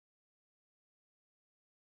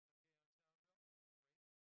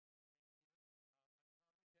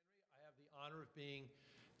honor of being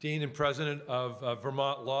Dean and President of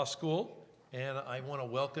Vermont Law School, and I want to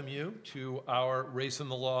welcome you to our Race in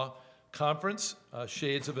the Law Conference,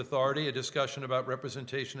 Shades of Authority, a discussion about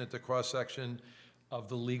representation at the cross-section of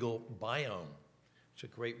the legal biome. It's a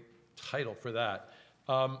great title for that.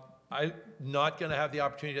 I'm not going to have the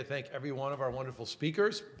opportunity to thank every one of our wonderful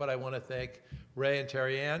speakers, but I want to thank Ray and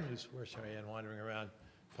Terry Ann, where's Terry Ann wandering around,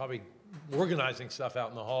 probably organizing stuff out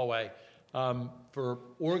in the hallway, for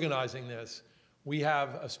organizing this. We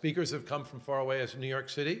have speakers that have come from far away as New York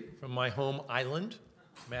City, from my home island,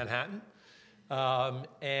 Manhattan,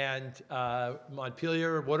 and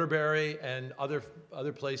Montpelier, Waterbury, and other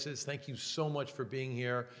places. Thank you so much for being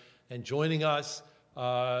here and joining us.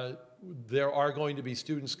 There are going to be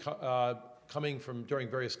students coming from during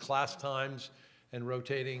various class times and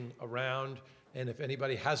rotating around. And if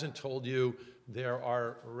anybody hasn't told you, there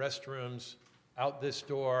are restrooms out this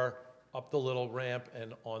door, up the little ramp,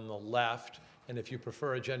 and on the left. And if you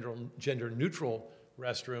prefer a gender-neutral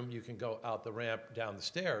restroom, you can go out the ramp, down the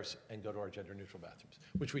stairs, and go to our gender-neutral bathrooms,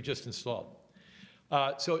 which we just installed.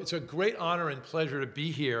 So it's a great honor and pleasure to be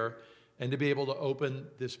here and to be able to open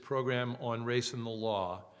this program on race and the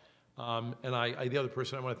law. And the other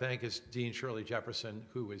person I want to thank is Dean Shirley Jefferson,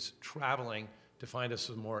 who is traveling to find us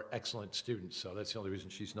some more excellent students. So that's the only reason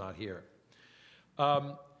she's not here.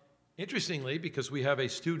 Interestingly, because we have a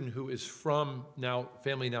student who is from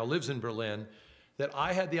family now lives in Berlin, that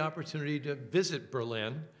I had the opportunity to visit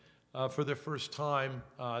Berlin for the first time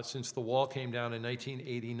since the wall came down in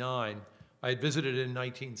 1989. I had visited in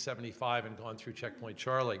 1975 and gone through Checkpoint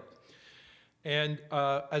Charlie. And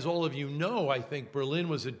as all of you know, I think Berlin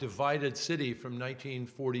was a divided city from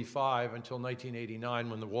 1945 until 1989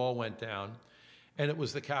 when the wall went down. And it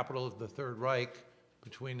was the capital of the Third Reich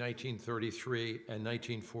between 1933 and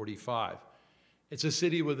 1945. It's a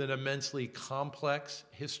city with an immensely complex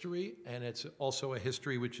history, and it's also a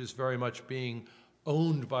history which is very much being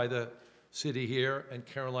owned by the city here, and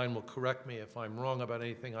Caroline will correct me if I'm wrong about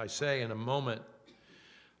anything I say in a moment.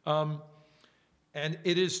 And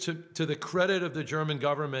it is to the credit of the German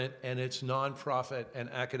government and its nonprofit and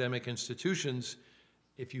academic institutions,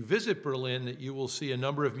 if you visit Berlin, that you will see a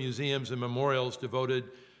number of museums and memorials devoted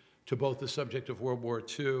to both the subject of World War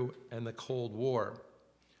II and the Cold War.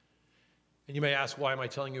 And you may ask, why am I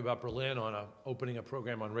telling you about Berlin on opening a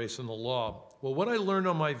program on race and the law? Well, what I learned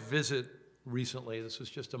on my visit recently, this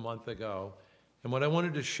was just a month ago, and what I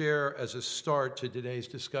wanted to share as a start to today's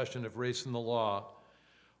discussion of race and the law,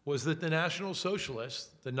 was that the National Socialists,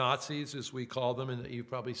 the Nazis as we call them, and that you've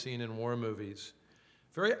probably seen in war movies,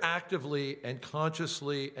 very actively and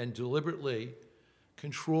consciously and deliberately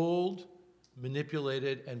controlled,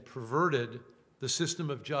 manipulated, and perverted the system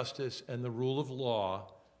of justice and the rule of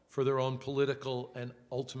law for their own political and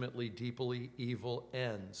ultimately deeply evil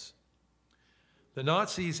ends. The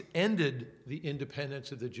Nazis ended the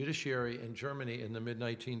independence of the judiciary in Germany in the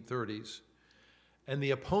mid-1930s, and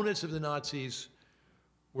the opponents of the Nazis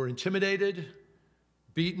were intimidated,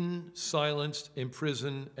 beaten, silenced,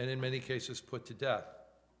 imprisoned, and in many cases put to death.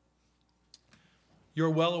 You're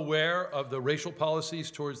well aware of the racial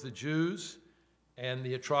policies towards the Jews and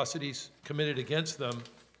the atrocities committed against them.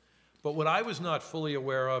 But what I was not fully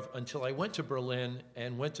aware of until I went to Berlin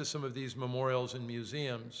and went to some of these memorials and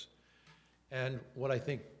museums, and what I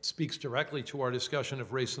think speaks directly to our discussion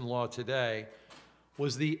of race and law today,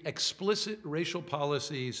 was the explicit racial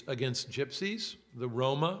policies against gypsies, the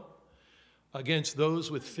Roma, against those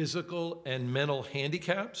with physical and mental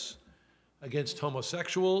handicaps, against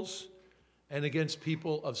homosexuals, and against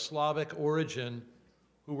people of Slavic origin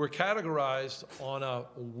who were categorized on a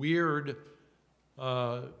weird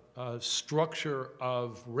structure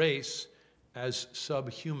of race as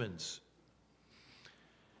subhumans.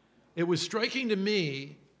 It was striking to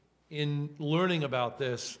me in learning about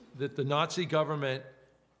this that the Nazi government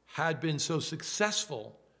had been so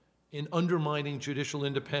successful in undermining judicial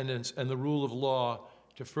independence and the rule of law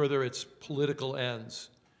to further its political ends.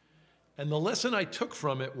 And the lesson I took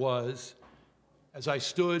from it was, as I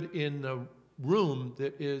stood in the room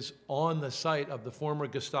that is on the site of the former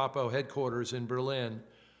Gestapo headquarters in Berlin,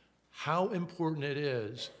 how important it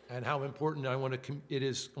is, and how important I want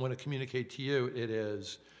to communicate to you it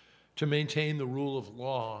is, to maintain the rule of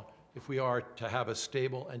law if we are to have a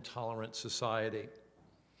stable and tolerant society.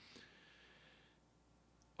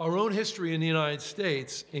 Our own history in the United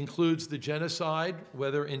States includes the genocide,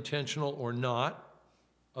 whether intentional or not,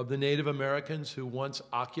 of the Native Americans who once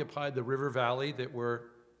occupied the river valley that we're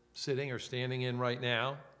sitting or standing in right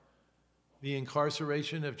now, the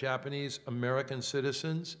incarceration of Japanese American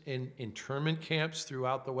citizens in internment camps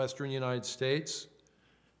throughout the Western United States,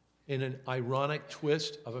 in an ironic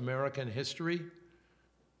twist of American history,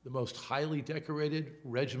 the most highly decorated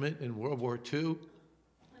regiment in World War II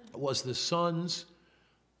was the sons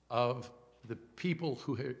of the people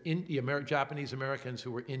who had Japanese Americans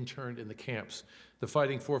who were interned in the camps, the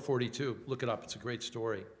Fighting 442. Look it up, it's a great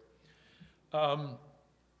story.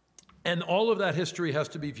 And all of that history has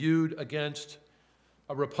to be viewed against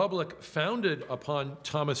a republic founded upon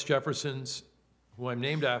Thomas Jefferson's, who I'm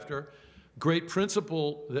named after, great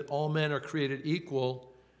principle that all men are created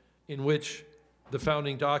equal, in which the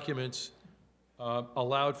founding documents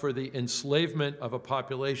allowed for the enslavement of a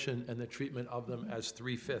population and the treatment of them as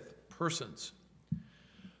 3/5 persons.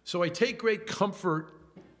 So I take great comfort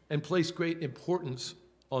and place great importance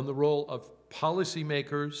on the role of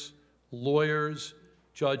policymakers, lawyers,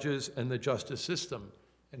 judges, and the justice system.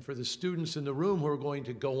 And for the students in the room who are going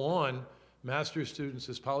to go on, master's students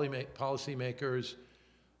as policymakers,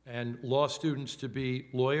 and law students to be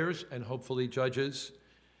lawyers and hopefully judges,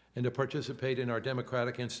 and to participate in our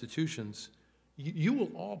democratic institutions, you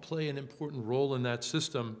will all play an important role in that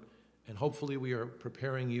system, and hopefully we are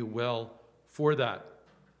preparing you well for that.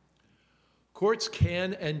 Courts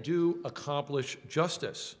can and do accomplish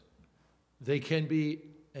justice. They can be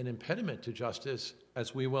an impediment to justice,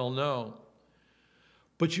 as we well know.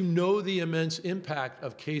 But you know the immense impact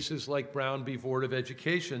of cases like Brown v. Board of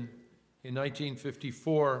Education in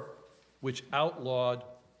 1954, which outlawed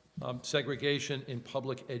segregation in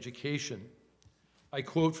public education. I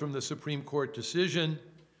quote from the Supreme Court decision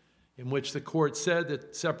in which the court said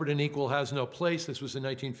that separate and equal has no place. This was in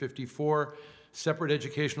 1954. Separate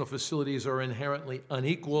educational facilities are inherently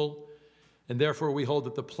unequal, and therefore we hold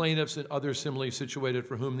that the plaintiffs and others similarly situated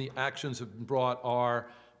for whom the actions have been brought are,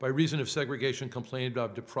 by reason of segregation complained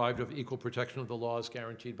of, deprived of equal protection of the laws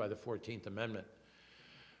guaranteed by the 14th Amendment.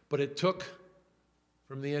 But it took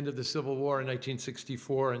from the end of the Civil War in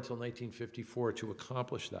 1964 until 1954 to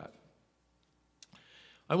accomplish that.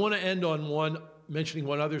 I want to end on mentioning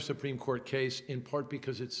one other Supreme Court case, in part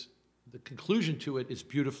because the conclusion to it is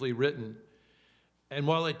beautifully written. And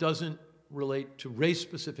while it doesn't relate to race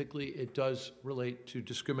specifically, it does relate to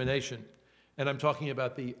discrimination. And I'm talking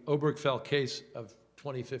about the Obergefell case of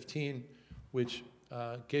 2015, which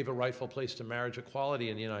gave a rightful place to marriage equality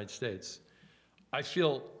in the United States. I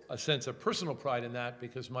feel a sense of personal pride in that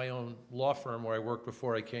because my own law firm, where I worked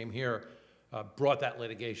before I came here, brought that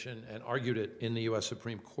litigation and argued it in the US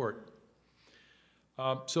Supreme Court.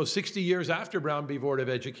 So 60 years after Brown v. Board of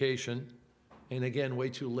Education, and again, way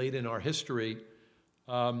too late in our history,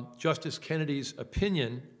 Justice Kennedy's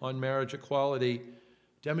opinion on marriage equality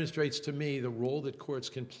demonstrates to me the role that courts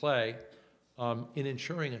can play in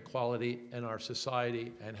ensuring equality in our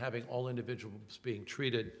society and having all individuals being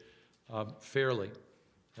treated fairly.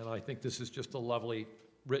 And I think this is just a lovely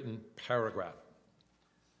written paragraph.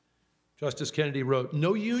 Justice Kennedy wrote,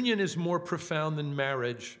 "No union is more profound than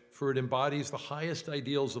marriage, for it embodies the highest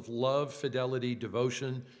ideals of love, fidelity,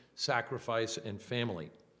 devotion, sacrifice, and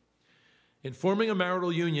family. In forming a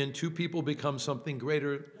marital union, two people become something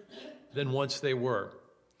greater than once they were.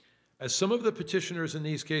 As some of the petitioners in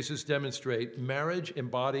these cases demonstrate, marriage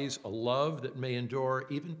embodies a love that may endure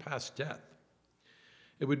even past death.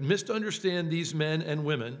 It would misunderstand these men and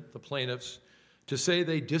women, the plaintiffs, to say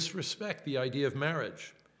they disrespect the idea of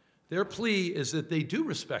marriage. Their plea is that they do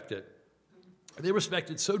respect it. They respect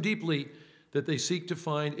it so deeply that they seek to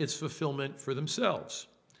find its fulfillment for themselves.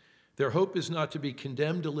 Their hope is not to be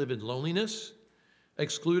condemned to live in loneliness,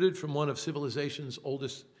 excluded from one of civilization's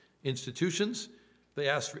oldest institutions. They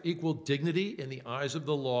ask for equal dignity in the eyes of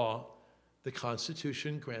the law. The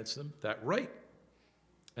Constitution grants them that right."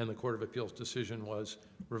 And the Court of Appeals decision was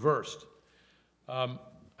reversed.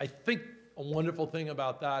 I think a wonderful thing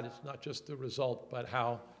about that is not just the result, but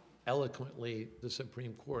how eloquently the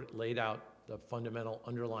Supreme Court laid out the fundamental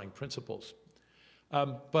underlying principles.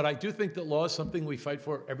 But I do think that law is something we fight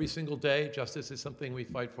for every single day. Justice is something we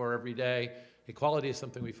fight for every day. Equality is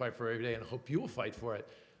something we fight for every day, and I hope you will fight for it.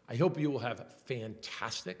 I hope you will have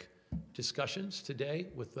fantastic discussions today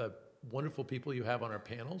with the wonderful people you have on our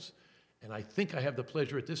panels. And I think I have the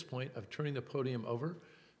pleasure at this point of turning the podium over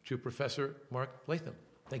to Professor Mark Latham.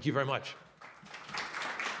 Thank you very much.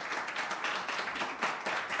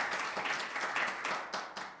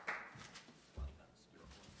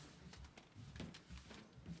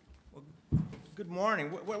 Well, good morning.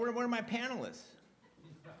 Where are my panelists?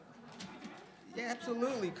 Yeah,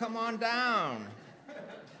 absolutely. Come on down.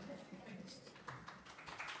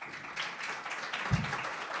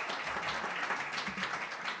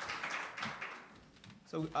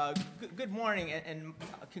 So good morning, and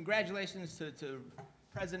congratulations to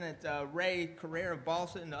President Ray Carrera of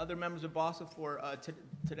BALSA and the other members of BALSA for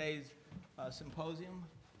today's symposium.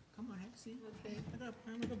 Come on, have a seat. Okay,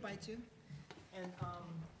 I'm gonna bite you.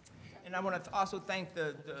 And I want to also thank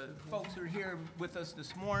the folks who are here with us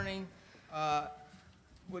this morning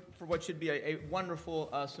for what should be a wonderful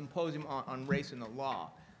symposium on race and the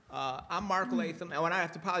law. I'm Mark Latham, and I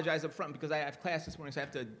have to apologize up front because I have class this morning, so I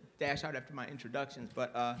have to dash out after my introductions.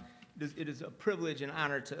 But it is a privilege and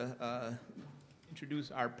honor to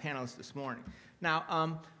introduce our panelists this morning.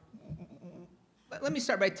 Now, let me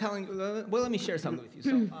start by let me share something with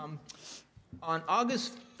you. So, on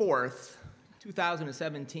August 4th,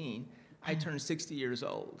 2017, I turned 60 years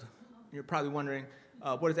old. You're probably wondering,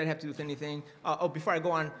 what does that have to do with anything? Before I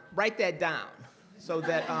go on, write that down so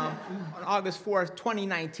that on August 4th,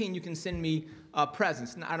 2019, you can send me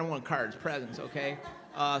presents. No, I don't want cards, presents, okay?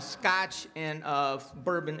 Scotch and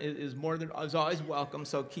bourbon is always welcome,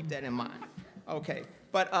 so keep that in mind. Okay,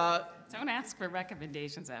 but don't ask for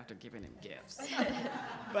recommendations after giving him gifts.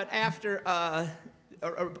 But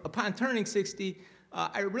upon turning 60,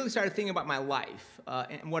 I really started thinking about my life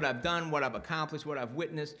and what I've done, what I've accomplished, what I've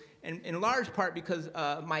witnessed, and in large part because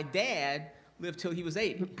my dad lived till he was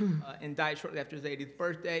 80 and died shortly after his 80th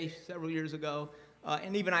birthday several years ago.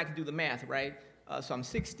 And even I could do the math, right? So I'm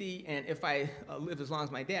 60, and if I live as long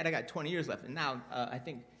as my dad, I got 20 years left, and now I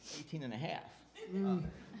think 18 and a half.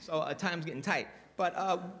 So time's getting tight. But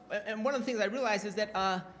and one of the things I realized is that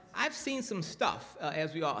I've seen some stuff,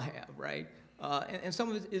 as we all have, right? And some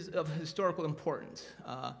of it is of historical importance.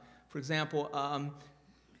 For example,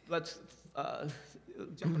 let's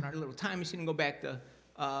jump in our little time machine and go back to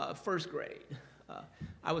first grade.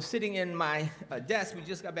 I was sitting in my desk. We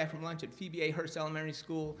just got back from lunch at Phoebe A. Hurst Elementary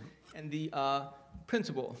School, and the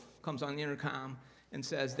principal comes on the intercom and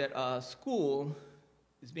says that school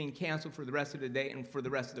is being canceled for the rest of the day and for the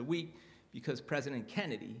rest of the week because President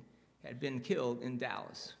Kennedy had been killed in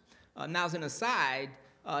Dallas. Now, as an aside,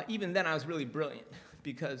 even then I was really brilliant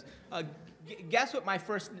because guess what my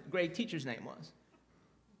first grade teacher's name was?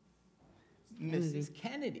 Mrs.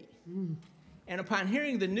 Kennedy. And upon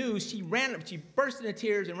hearing the news, she burst into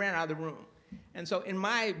tears and ran out of the room. And so in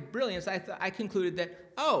my brilliance, I concluded that,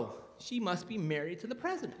 oh, she must be married to the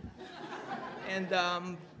president.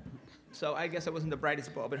 And so I guess I wasn't the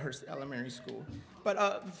brightest bulb at Hearst Elementary School.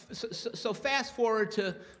 But so fast forward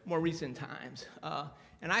to more recent times.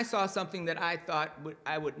 And I saw something that I thought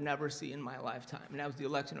I would never see in my lifetime, and that was the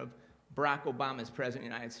election of Barack Obama as president of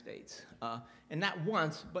the United States. And not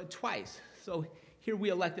once, but twice. So here we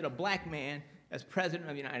elected a black man as president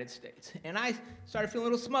of the United States. And I started feeling a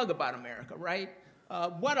little smug about America, right?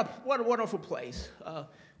 What a wonderful place.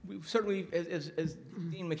 We've certainly, as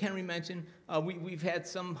Dean McHenry mentioned, we've had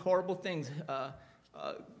some horrible things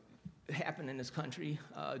happen in this country,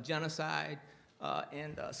 genocide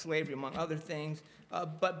and slavery, among other things.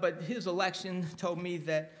 But his election told me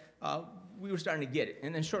that we were starting to get it.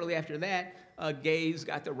 And then shortly after that, gays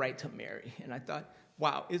got the right to marry. And I thought,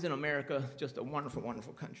 wow, isn't America just a wonderful,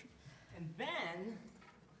 wonderful country? And then,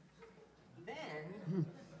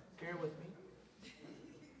 bear with me.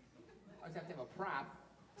 I always have to have a prop.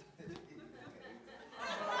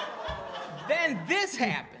 Then this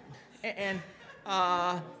happened. And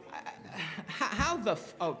how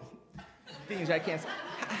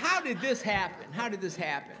did this happen? How did this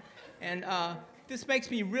happen? And this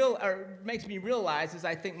makes me realize, as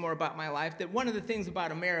I think more about my life, that one of the things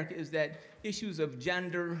about America is that issues of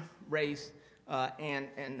gender, race, and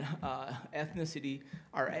ethnicity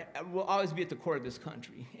will always be at the core of this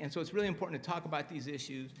country. And so it's really important to talk about these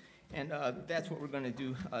issues, and that's what we're going to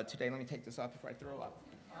do today. Let me take this off before I throw up.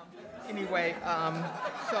 Anyway,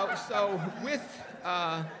 so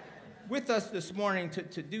with us this morning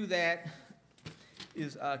to do that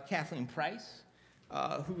is Kathleen Price,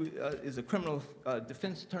 who is a criminal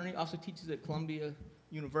defense attorney, also teaches at Columbia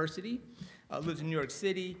University, lives in New York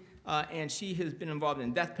City, and she has been involved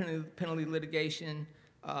in death penalty litigation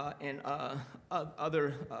and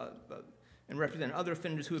represent other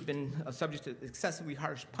offenders who have been subject to excessively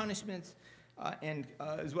harsh punishments, and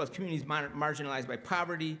as well as communities marginalized by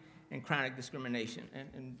poverty and chronic discrimination.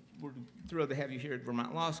 And we're thrilled to have you here at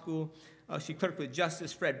Vermont Law School. She clerked with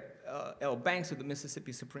Justice Fred L. Banks of the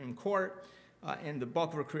Mississippi Supreme Court, and the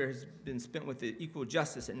bulk of her career has been spent with the Equal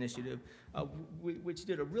Justice Initiative, which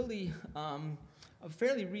did a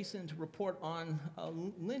fairly recent report on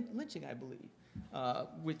lynching, I believe,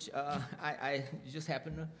 which I just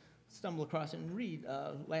happened to stumble across and read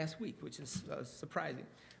last week, which is surprising.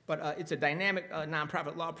 But it's a dynamic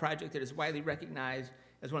nonprofit law project that is widely recognized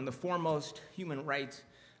as one of the foremost human rights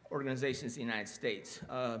organizations in the United States.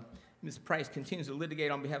 Ms. Price continues to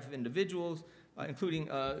litigate on behalf of individuals including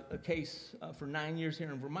a case for 9 years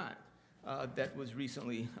here in Vermont that was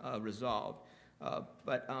recently resolved.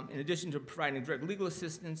 But in addition to providing direct legal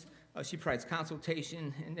assistance, she provides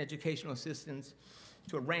consultation and educational assistance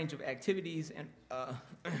to a range of activities and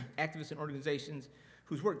activists and organizations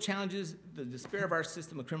whose work challenges the despair of our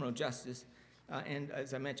system of criminal justice. And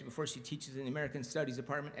as I mentioned before, she teaches in the American Studies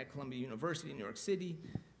Department at Columbia University in New York City,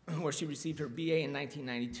 where she received her BA in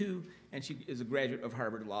 1992, and she is a graduate of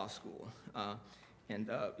Harvard Law School,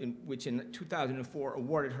 which in 2004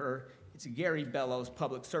 awarded her its Gary Bellows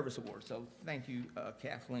Public Service Award. So thank you,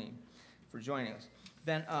 Kathleen, for joining us.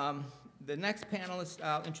 Then the next panelist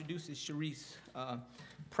I'll introduce is Sharice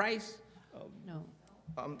Price.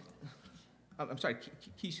 I'm sorry,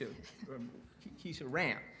 Kesha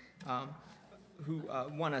Ram, who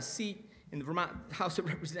won a seat in the Vermont House of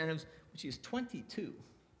Representatives when she is 22,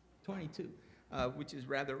 which is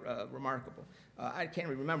rather remarkable. I can't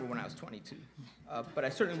even remember when I was 22, but I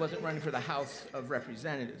certainly wasn't running for the House of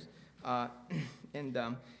Representatives.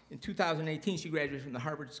 In 2018, she graduated from the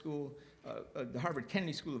Harvard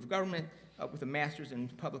Kennedy School of Government with a master's in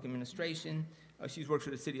public administration. She's worked for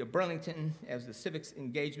the city of Burlington as the civics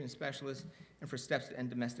engagement specialist and for Steps to End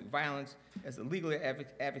Domestic Violence as the legal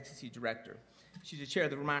advocacy director. She's the chair of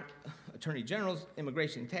the Vermont Attorney General's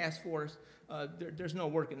Immigration Task Force. There's no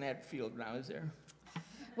work in that field now, is there?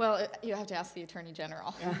 Well, you have to ask the Attorney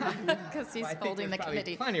General, because he's holding the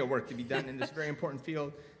committee. Plenty of work to be done in this very important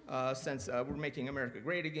field since we're making America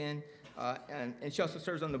great again. And she also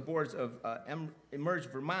serves on the boards of Emerge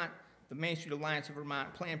Vermont, the Main Street Alliance of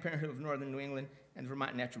Vermont, Planned Parenthood of Northern New England, and the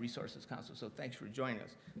Vermont Natural Resources Council. So thanks for joining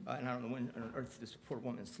us. And I don't know when on earth this poor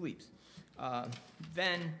woman sleeps.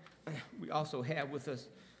 Then we also have with us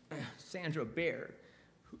Sandra Baird,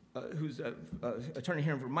 who's an attorney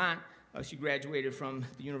here in Vermont. She graduated from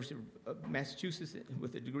the University of Massachusetts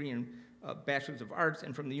with a degree in Bachelor's of Arts,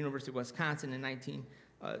 and from the University of Wisconsin in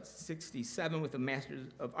 1967 with a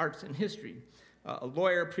Master's of Arts in History. A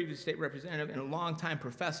lawyer, previous state representative, and a longtime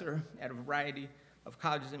professor at a variety of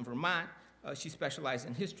colleges in Vermont. She specialized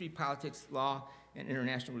in history, politics, law, and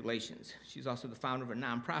international relations. She's also the founder of a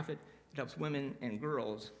nonprofit that helps women and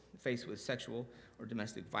girls faced with sexual or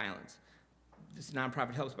domestic violence. This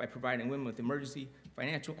nonprofit helps by providing women with emergency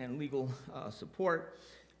financial and legal support.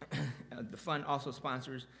 The fund also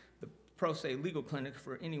sponsors the Pro Se Legal Clinic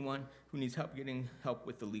for anyone who needs help getting help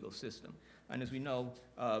with the legal system. And as we know,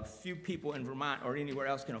 few people in Vermont or anywhere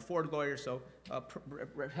else can afford lawyers, so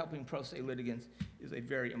helping pro se litigants is a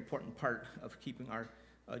very important part of keeping our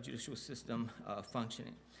judicial system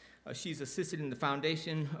functioning. She's assisted in the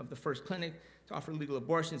foundation of the first clinic to offer legal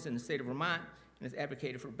abortions in the state of Vermont, and has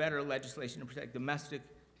advocated for better legislation to protect domestic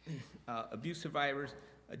abuse survivors.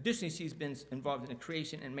 Additionally, she's been involved in the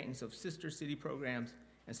creation and maintenance of sister city programs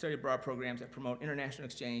and study abroad programs that promote international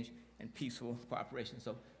exchange and peaceful cooperation.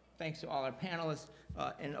 So thanks to all our panelists.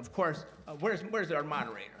 And of course, where's our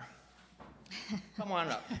moderator? Come on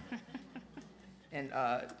up. And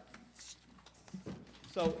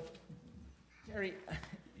so, Terry,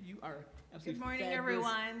 you are absolutely Good morning, fabulous.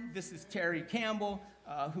 everyone. This is Terry Campbell,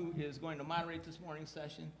 who is going to moderate this morning's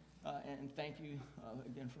session. And thank you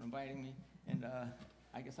again for inviting me. And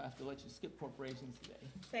I guess I have to let you skip corporations today.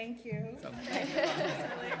 Thank you. So,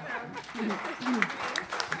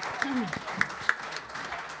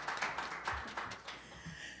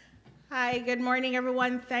 Hi, good morning,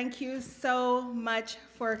 everyone. Thank you so much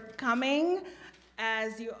for coming.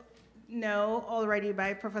 As you know already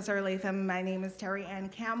by Professor Latham, my name is Terry Ann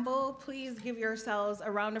Campbell. Please give yourselves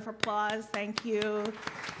a round of applause. Thank you.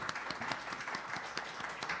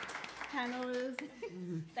 Panelists,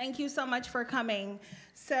 thank you so much for coming.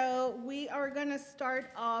 So we are going to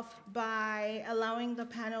start off by allowing the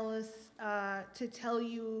panelists to tell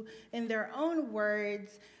you in their own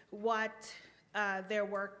words what their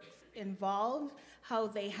work involved, how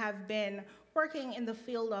they have been working in the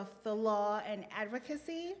field of the law and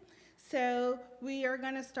advocacy. So we are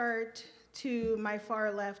going to start to my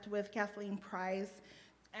far left with Kathleen Price,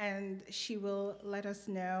 and she will let us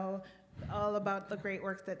know all about the great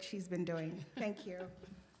work that she's been doing. Thank you.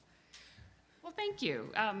 Well, thank you.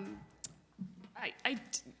 I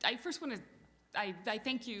first want to, I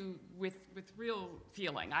thank you with real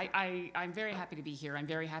feeling. I'm very happy to be here. I'm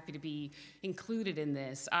very happy to be included in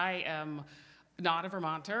this. I am not a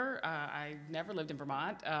Vermonter. I've never lived in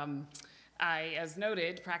Vermont. I, as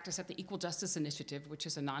noted, practice at the Equal Justice Initiative, which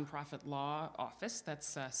is a nonprofit law office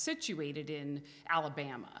that's situated in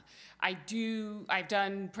Alabama. I've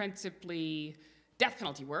done principally death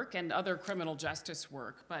penalty work and other criminal justice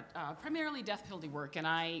work, but primarily death penalty work. And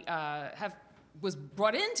I have was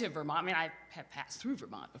brought into Vermont. I mean, I have passed through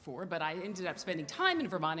Vermont before, but I ended up spending time in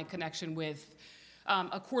Vermont in connection with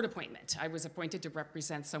a court appointment. I was appointed to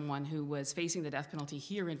represent someone who was facing the death penalty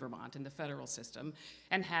here in Vermont in the federal system,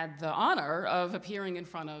 and had the honor of appearing in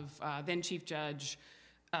front of then Chief Judge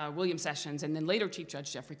William Sessions, and then later Chief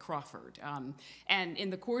Judge Jeffrey Crawford. And in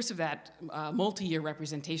the course of that multi-year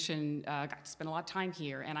representation, got to spend a lot of time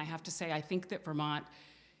here, and I have to say, I think that Vermont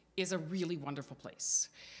is a really wonderful place.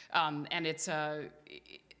 And it's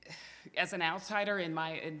as an outsider in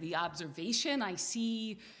the observation, I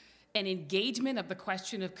see an engagement of the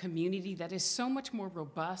question of community that is so much more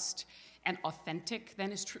robust and authentic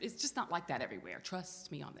than is true. It's just not like that everywhere. Trust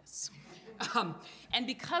me on this. And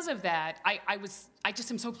because of that, I just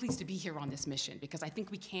am so pleased to be here on this mission, because I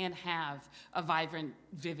think we can have a vibrant,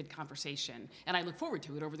 vivid conversation, and I look forward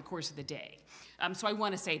to it over the course of the day. So I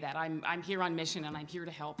want to say that I'm here on mission, and I'm here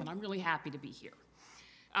to help, and I'm really happy to be here.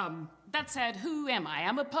 That said, who am I?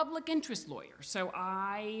 I'm a public interest lawyer. So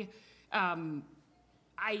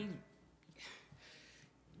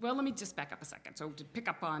well, let me just back up a second. So to pick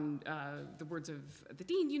up on the words of the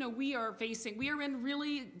dean, you know, we are in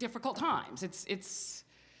really difficult times. It's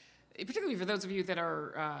particularly for those of you that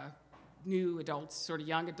are new adults, sort of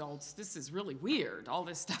young adults, this is really weird, all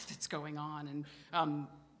this stuff that's going on. And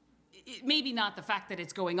maybe not the fact that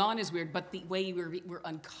it's going on is weird, but the way we're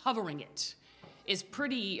uncovering it is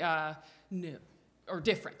pretty new or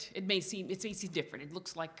different. It may seem different. It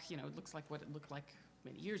looks like, you know, what it looked like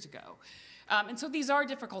many years ago. And so these are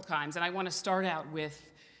difficult times, and I want to start out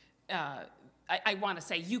with, I want to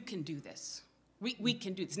say, you can do this. We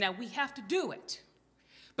can do this. Now, we have to do it,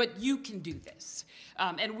 but you can do this.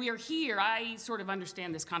 And we are here, I sort of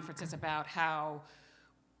understand this conference is about how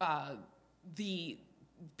the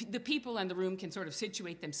people in the room can sort of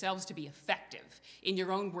situate themselves to be effective in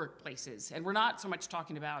your own workplaces. And we're not so much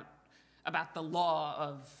talking about the law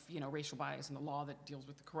of, you know, racial bias and the law that deals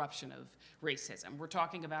with the corruption of racism. We're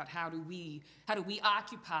talking about how do we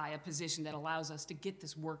occupy a position that allows us to get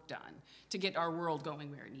this work done, to get our world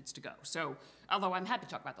going where it needs to go. So, although I'm happy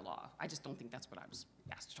to talk about the law, I just don't think that's what I was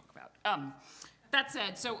asked to talk about. That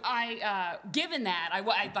said, so given that,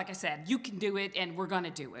 like I said, you can do it, and we're going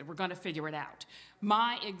to do it. We're going to figure it out.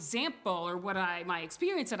 My example, or my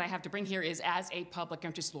experience that I have to bring here is as a public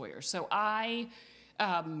interest lawyer. So I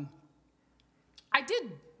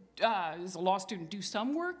did, as a law student, do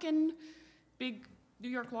some work in big New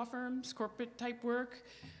York law firms, corporate type work.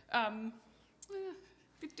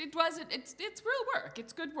 It's real work,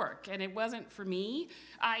 it's good work, and it wasn't for me.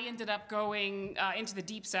 I ended up going into the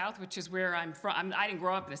Deep South, which is where I'm from. I didn't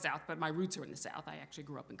grow up in the South, but my roots are in the South. I actually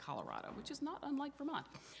grew up in Colorado, which is not unlike Vermont.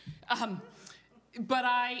 But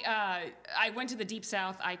I went to the Deep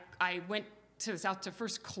South. I went to the South to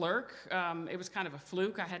first clerk. It was kind of a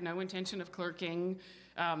fluke. I had no intention of clerking.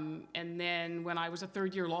 And then when I was a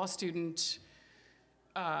third-year law student,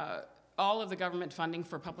 all of the government funding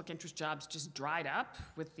for public interest jobs just dried up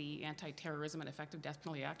with the Anti-Terrorism and Effective Death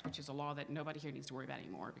Penalty Act, which is a law that nobody here needs to worry about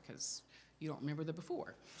anymore because you don't remember the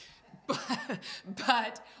before.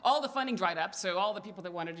 But all the funding dried up, so all the people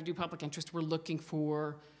that wanted to do public interest were looking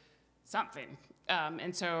for something.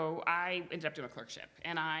 And so I ended up doing a clerkship,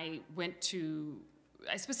 and I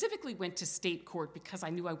specifically went to state court because I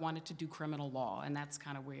knew I wanted to do criminal law, and that's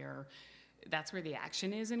kind of where the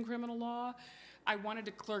action is in criminal law. I wanted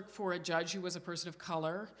to clerk for a judge who was a person of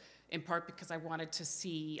color, in part because I wanted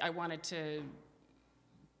to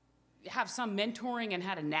have some mentoring in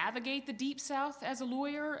how to navigate the Deep South as a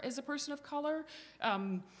lawyer, as a person of color.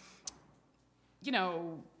 You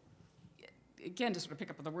know, again, to sort of pick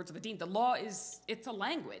up on the words of the dean, the law it's a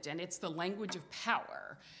language, and it's the language of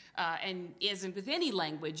power. And as with any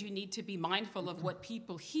language, you need to be mindful of what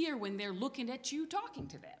people hear when they're looking at you talking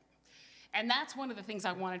to them. And that's one of the things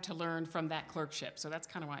I wanted to learn from that clerkship, so that's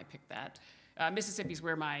kind of why I picked that. Mississippi's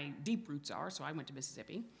where my deep roots are, so I went to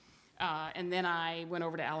Mississippi. And then I went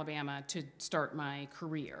over to Alabama to start my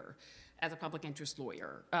career as a public interest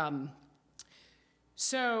lawyer.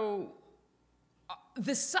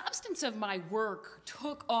 The substance of my work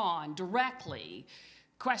took on directly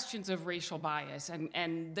questions of racial bias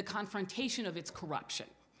and the confrontation of its corruption.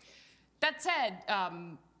 That said,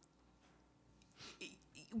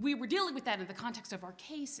 we were dealing with that in the context of our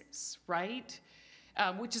cases, right?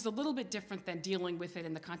 Which is a little bit different than dealing with it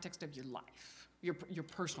in the context of your life, your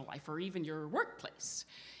personal life, or even your workplace.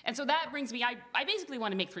 And so that brings me, I basically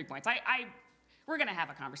want to make 3 points. We're going to have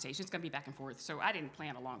a conversation. It's going to be back and forth, so I didn't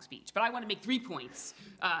plan a long speech. But I want to make 3 points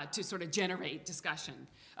to sort of generate discussion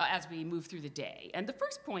as we move through the day. And the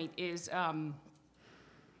first point is,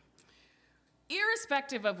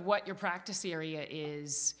 irrespective of what your practice area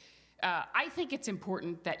is, I think it's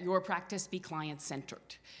important that your practice be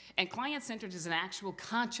client-centered. And client-centered is an actual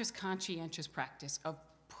conscious, conscientious practice of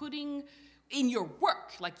putting in your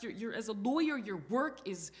work, like you're as a lawyer, your work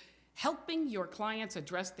is helping your clients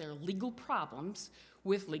address their legal problems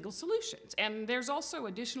with legal solutions. And there's also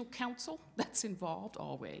additional counsel that's involved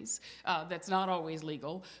always, that's not always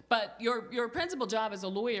legal. But your principal job as a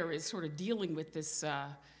lawyer is sort of dealing with this,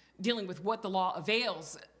 dealing with what the law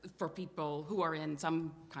avails for people who are in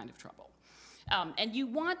some kind of trouble. And you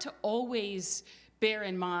want to always bear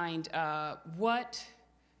in mind what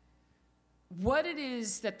it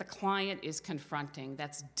is that the client is confronting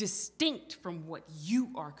that's distinct from what you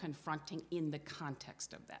are confronting in the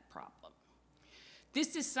context of that problem.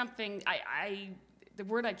 This is something, the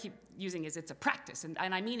word I keep using is it's a practice, and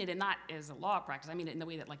I mean it not as a law practice, I mean it in the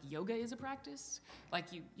way that like yoga is a practice. Like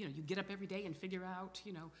you get up every day and figure out,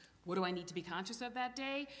 what do I need to be conscious of that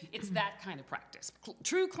day? It's that kind of practice.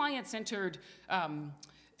 True client-centered,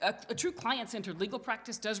 a true client-centered legal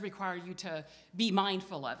practice does require you to be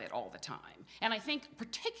mindful of it all the time. And I think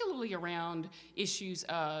particularly around issues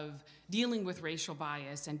of dealing with racial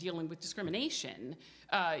bias and dealing with discrimination,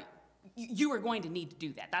 you are going to need to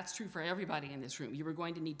do that. That's true for everybody in this room. You are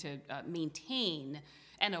going to need to maintain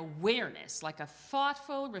an awareness, like a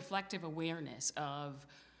thoughtful, reflective awareness of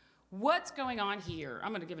what's going on here. I'm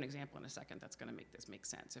going to give an example in a second that's going to make this make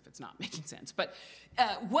sense if it's not making sense. But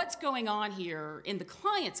what's going on here in the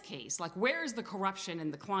client's case? Like, where is the corruption in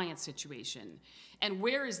the client's situation? And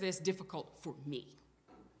where is this difficult for me?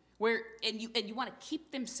 And you want to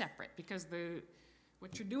keep them separate because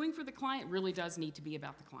what you're doing for the client really does need to be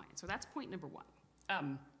about the client. So that's point number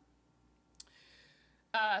one.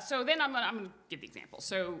 So then I'm going to give the example.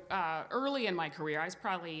 So early in my career, I was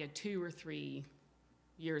probably 2 or 3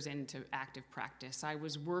 years into active practice. I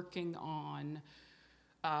was working on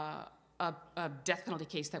a death penalty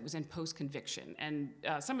case that was in post-conviction. And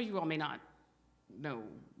some of you all may not know,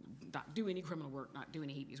 not do any criminal work, not do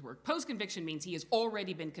any habeas work. Post-conviction means he has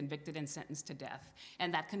already been convicted and sentenced to death,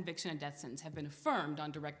 and that conviction and death sentence have been affirmed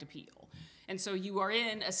on direct appeal. And so you are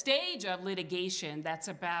in a stage of litigation that's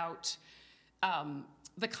about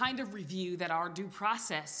the kind of review that our due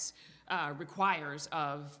process requires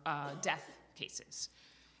of death cases.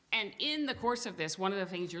 And in the course of this, one of the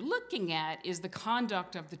things you're looking at is the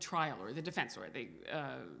conduct of the trial lawyer, the defense lawyer,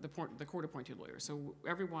 the court-appointed lawyer. So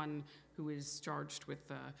everyone who is charged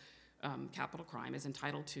with capital crime is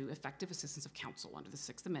entitled to effective assistance of counsel under the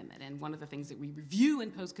Sixth Amendment. And one of the things that we review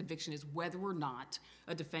in post-conviction is whether or not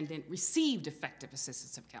a defendant received effective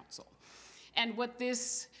assistance of counsel. And what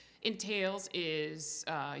this entails is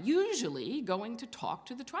usually going to talk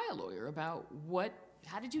to the trial lawyer about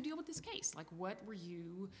how did you deal with this case? Like, what were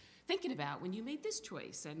you thinking about when you made this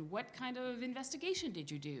choice? And what kind of investigation did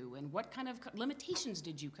you do? And what kind of limitations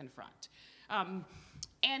did you confront? And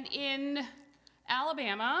in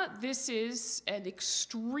Alabama, this is an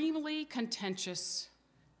extremely contentious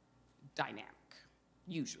dynamic,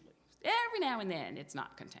 usually. Every now and then, it's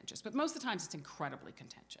not contentious, but most of the times, it's incredibly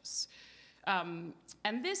contentious. And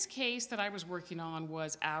this case that I was working on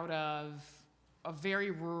was out of a very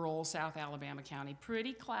rural South Alabama county,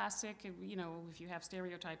 pretty classic. If you have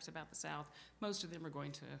stereotypes about the South, most of them are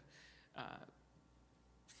going to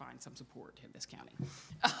find some support in this county.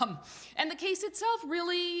 And the case itself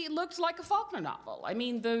really looked like a Faulkner novel. I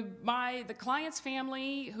mean, the client's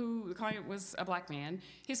family, the client was a black man,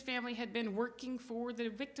 his family had been working for the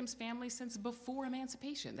victim's family since before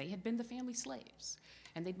emancipation. They had been the family slaves,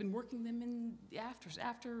 and they'd been working them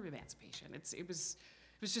after emancipation. It was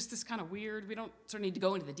just this kind of weird, we don't sort of need to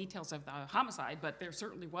go into the details of the homicide, but there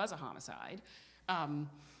certainly was a homicide.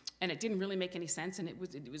 And it didn't really make any sense, and it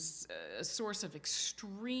was a source of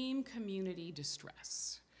extreme community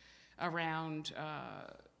distress around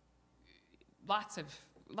lots of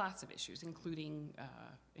issues, including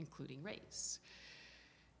race.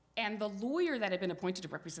 And the lawyer that had been appointed to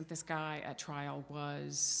represent this guy at trial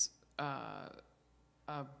was a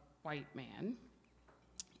white man,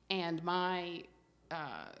 and my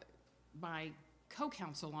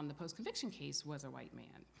co-counsel on the post-conviction case was a white man.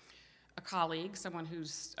 A colleague, someone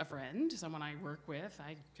who's a friend, someone I work with.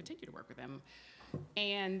 I continue to work with them.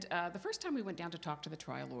 And the first time we went down to talk to the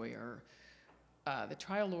trial lawyer, like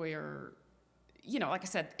I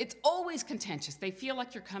said, it's always contentious. They feel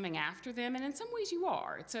like you're coming after them, and in some ways you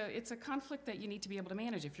are. It's a conflict that you need to be able to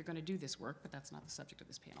manage if you're going to do this work, but that's not the subject of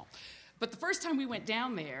this panel. But the first time we went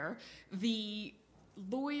down there, the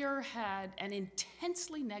lawyer had an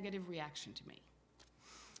intensely negative reaction to me.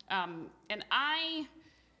 And I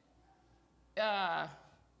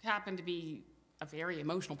happen to be a very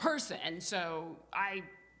emotional person, and so I,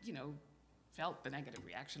 felt the negative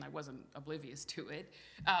reaction. I wasn't oblivious to it.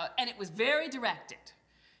 And it was very directed.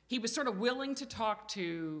 He was sort of willing to talk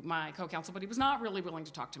to my co-counsel, but he was not really willing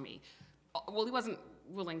to talk to me. Well, he wasn't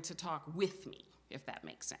willing to talk with me, if that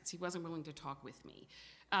makes sense. He wasn't willing to talk with me.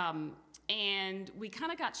 And we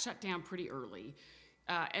kind of got shut down pretty early.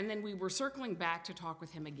 And then we were circling back to talk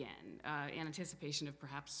with him again in anticipation of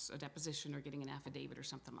perhaps a deposition or getting an affidavit or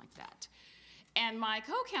something like that. And my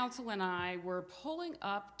co-counsel and I were pulling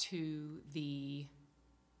up to the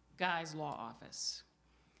guy's law office.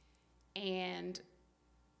 And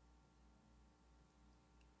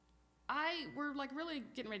we're like really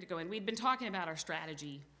getting ready to go in. We'd been talking about our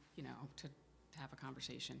strategy, you know, to have a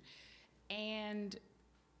conversation. And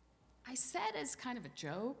I said as kind of a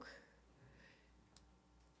joke,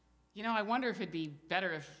 you know, I wonder if it'd be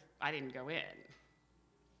better if I didn't go in.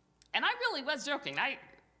 And I really was joking. I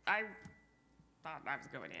thought I was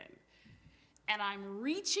going in. And I'm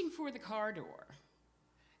reaching for the car door.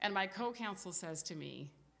 And my co-counsel says to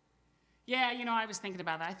me, yeah, you know, I was thinking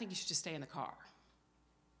about that. I think you should just stay in the car.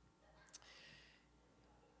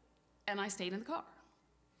 And I stayed in the car.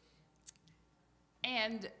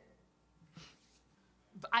 And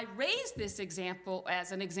I raised this example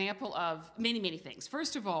as an example of many, many things.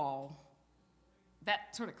 First of all,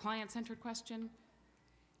 that sort of client-centered question.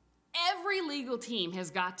 Every legal team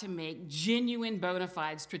has got to make genuine, bona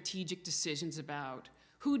fide strategic decisions about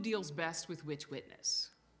who deals best with which witness.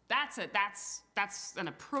 That's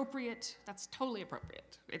totally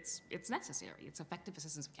appropriate. It's necessary. It's effective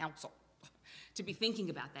assistance of counsel to be thinking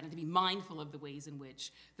about that and to be mindful of the ways in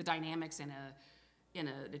which the dynamics in an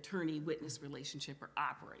attorney-witness relationship are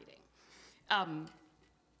operating.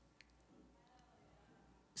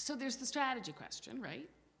 So there's the strategy question, right?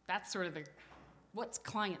 That's sort of what's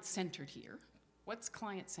client-centered here? What's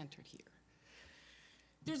client-centered here?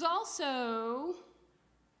 There's also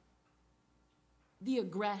the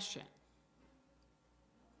aggression.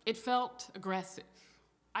 It felt aggressive.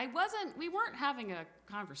 We weren't having a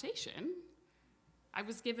conversation. I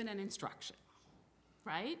was given an instruction,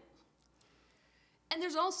 right? And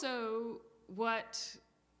there's also what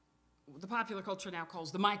the popular culture now calls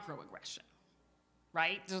the microaggression,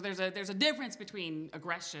 right? So there's a difference between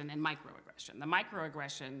aggression and microaggression. The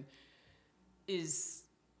microaggression is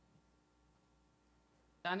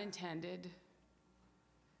unintended,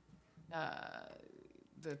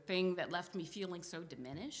 the thing that left me feeling so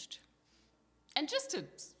diminished. And just to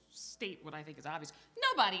state what I think is obvious,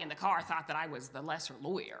 nobody in the car thought that I was the lesser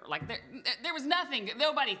lawyer. Like there was nothing,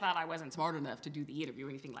 nobody thought I wasn't smart enough to do the interview or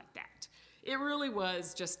anything like that. It really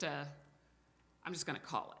was just I'm just gonna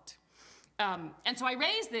call it. And so I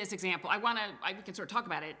raised this example. We can sort of talk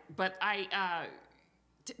about it, but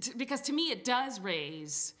because to me it does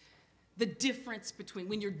raise the difference between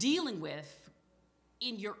when you're dealing with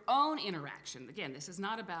in your own interaction. Again, this is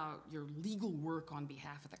not about your legal work on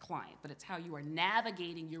behalf of the client, but it's how you are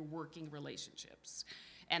navigating your working relationships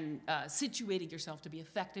and situating yourself to be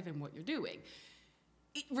effective in what you're doing.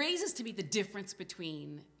 It raises to me the difference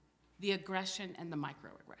between the aggression and the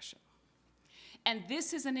microaggression. And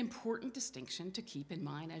this is an important distinction to keep in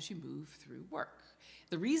mind as you move through work.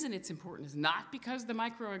 The reason it's important is not because the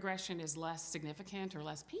microaggression is less significant or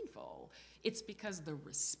less painful, it's because the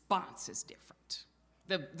response is different.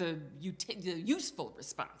 The useful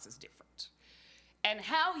response is different. And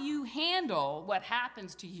how you handle what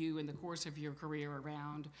happens to you in the course of your career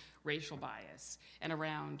around racial bias and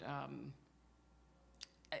around,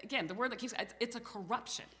 again, the word that keeps, it's a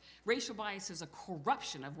corruption. Racial bias is a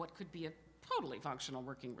corruption of what could be a totally functional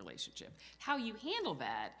working relationship. How you handle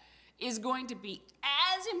that is going to be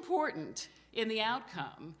as important in the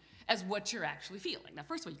outcome as what you're actually feeling. Now,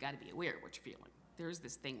 first of all, you gotta be aware of what you're feeling. There's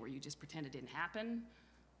this thing where you just pretend it didn't happen.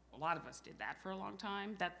 A lot of us did that for a long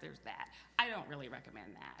time. There's that. I don't really recommend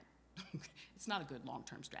that. It's not a good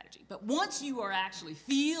long-term strategy. But once you are actually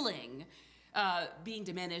feeling being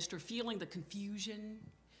diminished or feeling the confusion,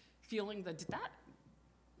 feeling the,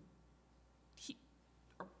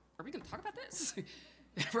 are we gonna talk about this?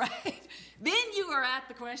 Right? Then you are at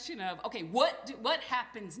the question of, okay, what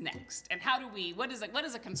happens next? And what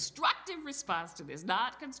is a constructive response to this?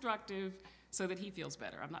 Not constructive so that he feels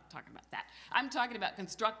better. I'm not talking about that. I'm talking about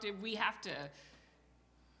constructive. We have to,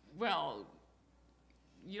 well,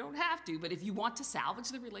 you don't have to, but if you want to salvage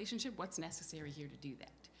the relationship, what's necessary here to do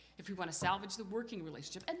that? If we want to salvage the working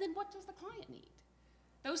relationship, and then what does the client need?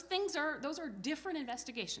 Those are different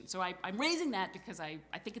investigations. So I'm raising that because I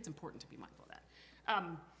think it's important to be mindful of that.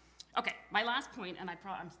 Okay, my last point, and I'm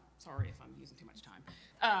sorry if I'm using too much time,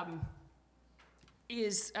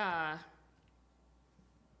 is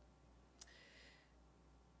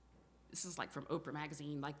this is like from Oprah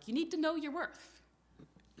magazine, like you need to know your worth,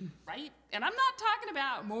 right? And I'm not talking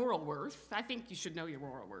about moral worth. I think you should know your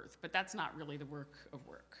moral worth, but that's not really the work of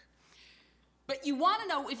work. But you want to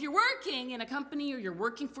know if you're working in a company or you're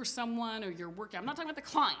working for someone or you're working, I'm not talking about the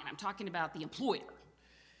client, I'm talking about the employer.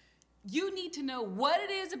 You need to know what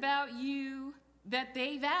it is about you that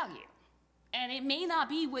they value. And it may not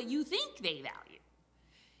be what you think they value.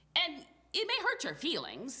 And it may hurt your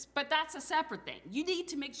feelings, but that's a separate thing. You need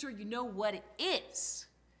to make sure you know what it is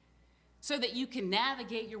so that you can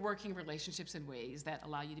navigate your working relationships in ways that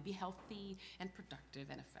allow you to be healthy and productive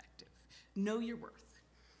and effective. Know your worth.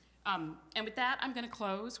 And with that, I'm going to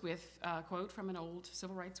close with a quote from an old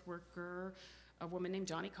civil rights worker, a woman named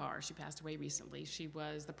Johnny Carr. She passed away recently. She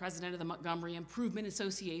was the president of the Montgomery Improvement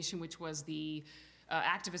Association, which was the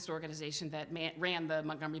activist organization that ran the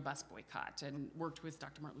Montgomery bus boycott and worked with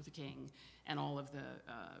Dr. Martin Luther King and all of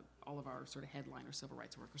our sort of headliner civil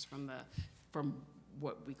rights workers from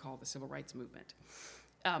what we call the civil rights movement.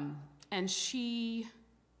 And she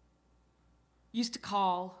used to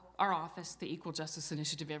call our office, the Equal Justice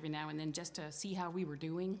Initiative, every now and then just to see how we were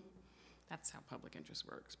doing. That's how public interest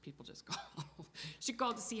works. People just call. She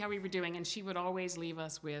called to see how we were doing, and she would always leave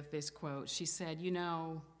us with this quote. She said, you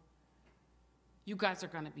know, you guys are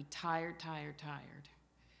going to be tired, tired, tired.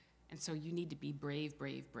 And so you need to be brave,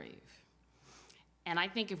 brave, brave. And I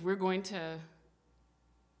think if we're going to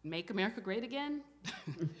make America great again,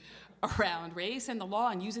 around race and the law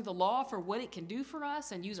and using the law for what it can do for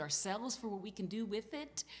us and use ourselves for what we can do with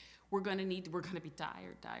it, we're going to be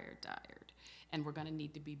tired, tired, tired. And we're going to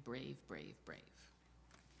need to be brave, brave, brave.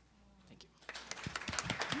 Thank you.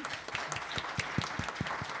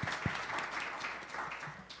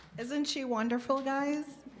 Isn't she wonderful, guys?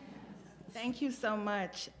 Thank you so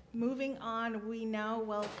much. Moving on, we now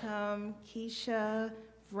welcome Kesha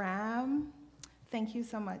Ram. Thank you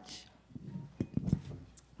so much.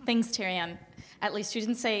 Thanks, Terry Ann. At least you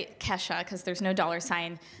didn't say Kesha because there's no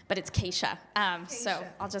 $sign, but it's Kesha. So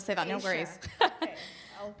I'll just say that, no worries. Okay,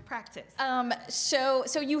 I'll practice.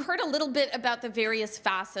 So you heard a little bit about the various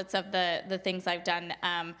facets of the things I've done.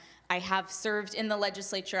 I have served in the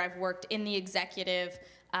legislature. I've worked in the executive,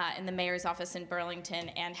 in the mayor's office in Burlington,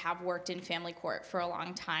 and have worked in family court for a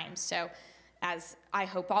long time. So as I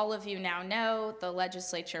hope all of you now know, the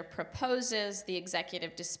legislature proposes, the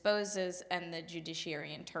executive disposes, and the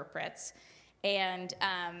judiciary interprets. And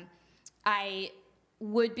I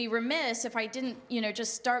would be remiss if I didn't,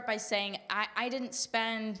 just start by saying I didn't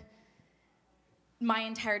spend my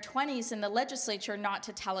entire 20s in the legislature not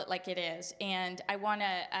to tell it like it is. And I want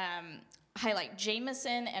to highlight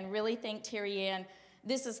Jameson and really thank Terry Ann.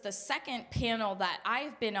 This is the second panel that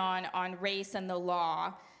I've been on race and the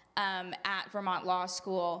law at Vermont Law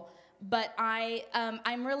School, but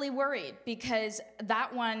I'm really worried because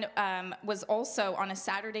that one was also on a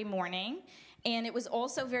Saturday morning, and it was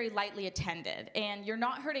also very lightly attended. And you're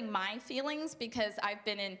not hurting my feelings because I've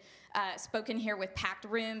been spoken here with packed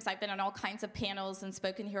rooms. I've been on all kinds of panels and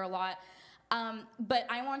spoken here a lot. But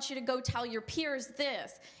I want you to go tell your peers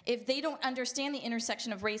this. If they don't understand the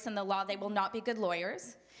intersection of race and the law, they will not be good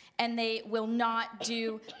lawyers, and they will not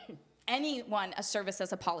do anyone a service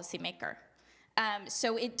as a policymaker.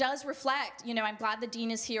 So it does reflect, I'm glad the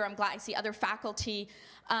dean is here, I'm glad I see other faculty,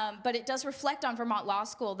 but it does reflect on Vermont Law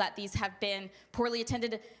School that these have been poorly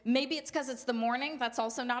attended. Maybe it's because it's the morning, that's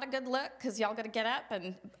also not a good look, because y'all gotta get up,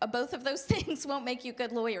 and both of those things won't make you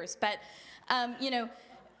good lawyers. But,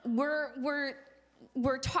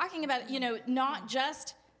 we're talking about, not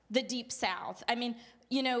just the Deep South. I mean,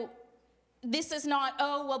 this is not,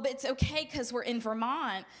 but it's okay because we're in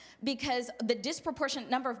Vermont, because the disproportionate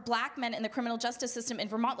number of black men in the criminal justice system in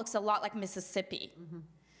Vermont looks a lot like Mississippi. Mm-hmm.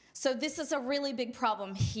 So this is a really big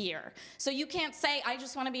problem here. So you can't say, I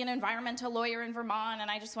just want to be an environmental lawyer in Vermont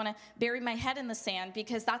and I just want to bury my head in the sand,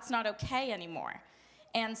 because that's not okay anymore.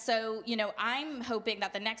 And so, I'm hoping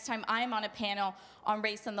that the next time I'm on a panel on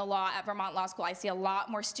race and the law at Vermont Law School, I see a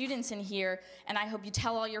lot more students in here, and I hope you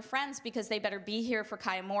tell all your friends, because they better be here for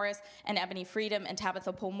Kaya Morris and Ebony Freedom and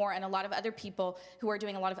Tabitha Pull-Moore and a lot of other people who are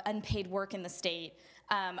doing a lot of unpaid work in the state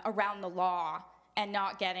around the law and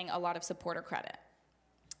not getting a lot of support or credit.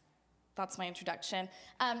 That's my introduction.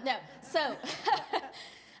 So,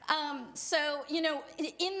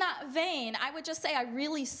 in that vein, I would just say I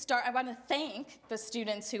want to thank the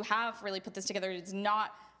students who have really put this together. It's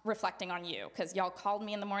not reflecting on you, because y'all called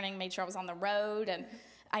me in the morning, made sure I was on the road, and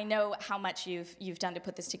I know how much you've done to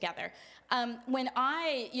put this together. When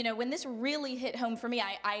this really hit home for me,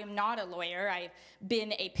 I am not a lawyer. I've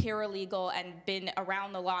been a paralegal and been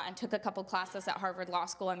around the law and took a couple classes at Harvard Law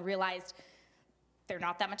School and realized they're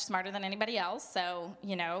not that much smarter than anybody else, so,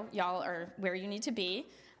 you know, y'all are where you need to be.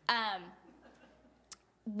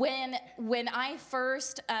 When I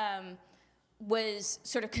first was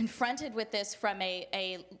sort of confronted with this from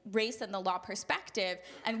a race and the law perspective,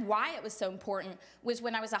 and why it was so important, was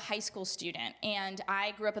when I was a high school student, and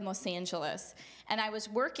I grew up in Los Angeles, and I was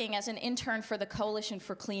working as an intern for the Coalition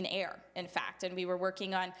for Clean Air, in fact, and we were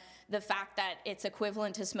working on the fact that it's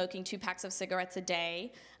equivalent to smoking 2 packs of cigarettes a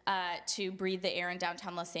day to breathe the air in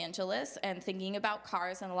downtown Los Angeles, and thinking about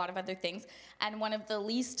cars and a lot of other things. And one of the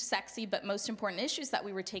least sexy but most important issues that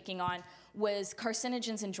we were taking on was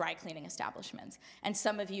carcinogens in dry cleaning establishments. And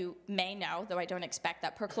some of you may know, though I don't expect,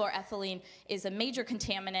 that perchloroethylene is a major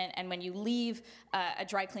contaminant, and when you leave a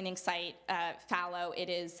dry cleaning site fallow, it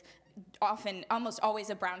is often, almost always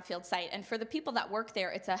a brownfield site. And for the people that work there,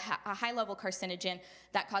 it's a high-level carcinogen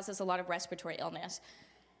that causes a lot of respiratory illness.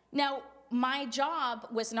 Now, my job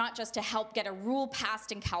was not just to help get a rule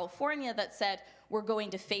passed in California that said we're going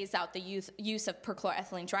to phase out the use of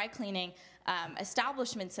perchloroethylene dry cleaning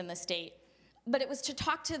establishments in the state, but it was to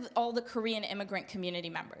talk to all the Korean immigrant community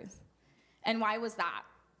members. And why was that?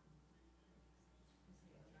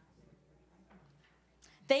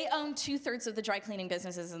 They own 2/3 of the dry cleaning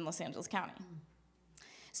businesses in Los Angeles County.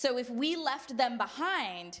 So if we left them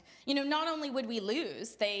behind, you know, not only would we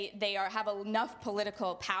lose, they have enough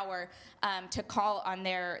political power to call on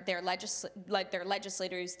their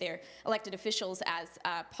legislators, their elected officials as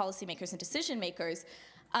policymakers and decision makers,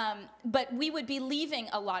 but we would be leaving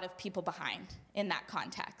a lot of people behind in that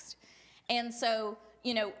context. And so,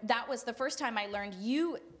 you know, that was the first time I learned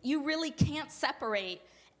you really can't separate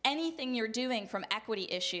anything you're doing from equity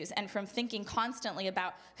issues and from thinking constantly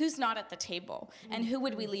about who's not at the table and who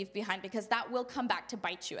would we leave behind, because that will come back to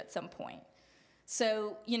bite you at some point.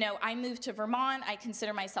 So, you know, I moved to Vermont. I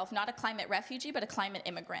consider myself not a climate refugee, but a climate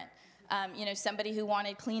immigrant. You know, somebody who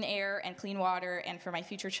wanted clean air and clean water, and for my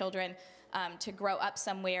future children to grow up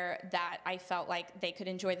somewhere that I felt like they could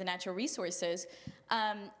enjoy the natural resources,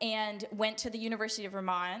 and went to the University of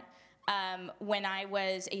Vermont. When I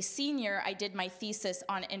was a senior, I did my thesis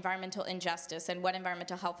on environmental injustice and what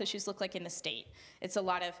environmental health issues look like in the state. It's a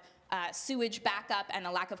lot of sewage backup and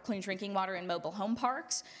a lack of clean drinking water in mobile home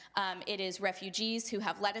parks. It is refugees who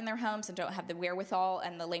have lead in their homes and don't have the wherewithal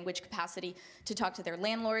and the language capacity to talk to their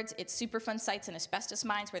landlords. It's Superfund sites and asbestos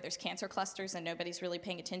mines where there's cancer clusters and nobody's really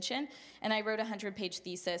paying attention. And I wrote a 100-page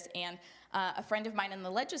thesis, and a friend of mine in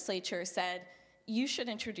the legislature said, you should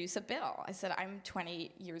introduce a bill. I said, I'm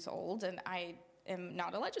 20 years old and I am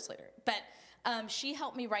not a legislator. But she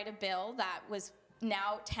helped me write a bill that was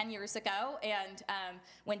now 10 years ago, and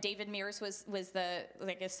when David Mears was the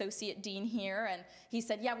associate dean here, and he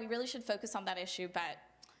said, yeah, we really should focus on that issue, but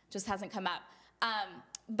just hasn't come up.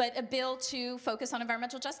 But a bill to focus on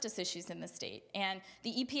environmental justice issues in the state. And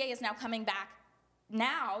the EPA is now coming back.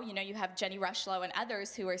 Now, you know, you have Jenny Rushlow and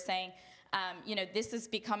others who are saying, you know, this is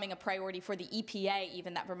becoming a priority for the EPA,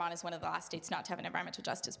 even that Vermont is one of the last states not to have an environmental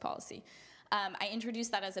justice policy. I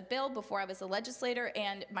introduced that as a bill before I was a legislator,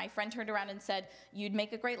 and my friend turned around and said, you'd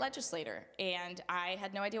make a great legislator. And I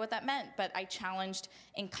had no idea what that meant, but I challenged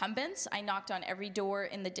incumbents. I knocked on every door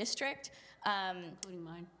in the district. Including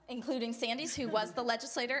mine. Including Sandy's, who was the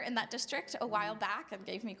legislator in that district a while back and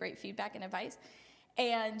gave me great feedback and advice.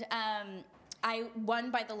 And I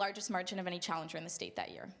won by the largest margin of any challenger in the state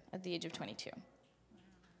that year at the age of 22.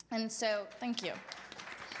 And so, thank you.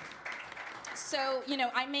 So, you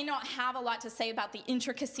know, I may not have a lot to say about the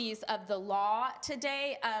intricacies of the law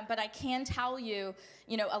today, but I can tell you,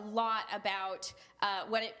 you know, a lot about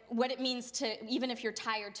what it means to, even if you're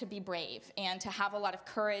tired, to be brave and to have a lot of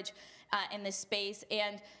courage in this space,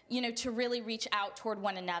 and, you know, to really reach out toward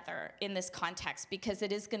one another in this context, because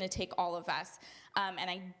it is going to take all of us. And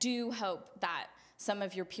I do hope that some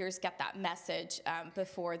of your peers get that message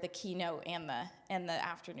before the keynote and the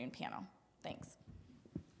afternoon panel. Thanks.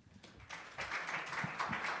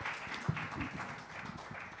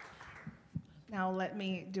 Now let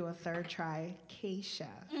me do a third try. Kesha.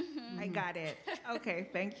 I got it. Okay,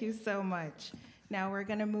 thank you so much. Now we're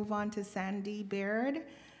going to move on to Sandy Baird.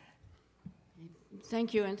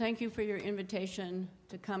 Thank you, and thank you for your invitation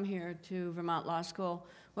to come here to Vermont Law School,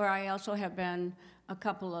 where I also have been a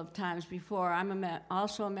couple of times before. I'm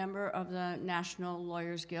also a member of the National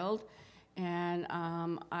Lawyers Guild, and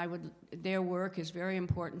their work is very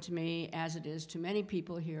important to me, as it is to many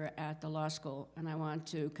people here at the law school, and I want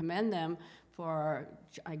to commend them for,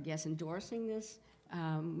 I guess, endorsing this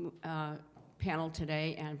panel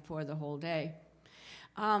today and for the whole day.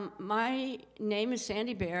 My name is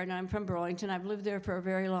Sandy Baird, and I'm from Burlington. I've lived there for a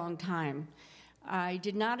very long time. I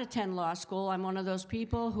did not attend law school. I'm one of those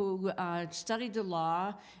people who studied the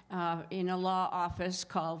law in a law office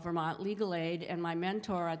called Vermont Legal Aid, and my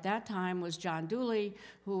mentor at that time was John Dooley,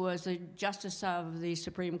 who was the Justice of the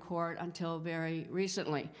Supreme Court until very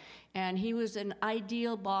recently. And he was an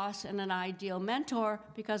ideal boss and an ideal mentor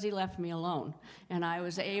because he left me alone. And I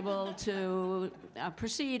was able to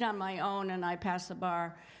proceed on my own, and I passed the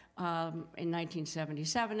bar in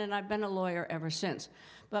 1977, and I've been a lawyer ever since.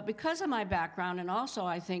 But because of my background, and also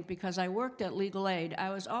I think because I worked at Legal Aid,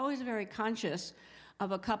 I was always very conscious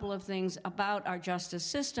of a couple of things about our justice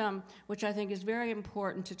system, which I think is very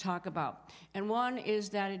important to talk about. And one is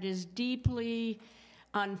that it is deeply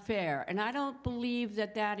unfair. And I don't believe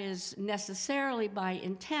that that is necessarily by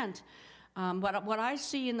intent. But what I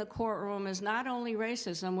see in the courtroom is not only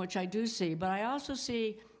racism, which I do see, but I also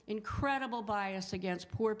see incredible bias against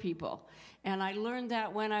poor people. And I learned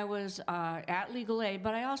that when I was at Legal Aid,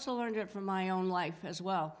 but I also learned it from my own life as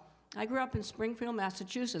well. I grew up in Springfield,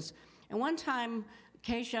 Massachusetts, and one time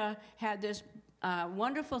Kesha had this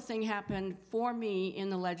wonderful thing happen for me in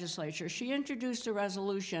the legislature. She introduced a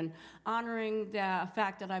resolution honoring the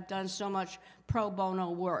fact that I've done so much pro bono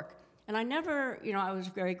work. And I never, I was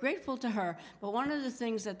very grateful to her, but one of the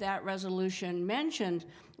things that that resolution mentioned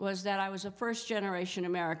was that I was a first-generation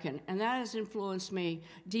American, and that has influenced me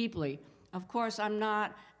deeply. Of course, I'm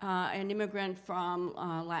not an immigrant from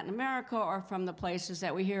Latin America or from the places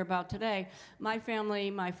that we hear about today. My family,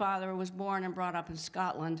 my father was born and brought up in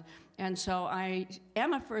Scotland, and so I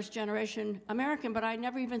am a first-generation American, but I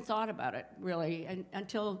never even thought about it, really,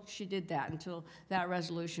 until she did that, until that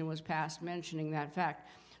resolution was passed mentioning that fact.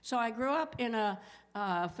 So I grew up in a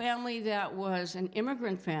family that was an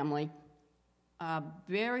immigrant family,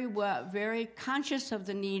 very conscious of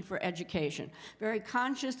the need for education, very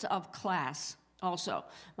conscious of class also.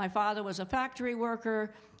 My father was a factory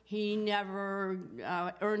worker. He never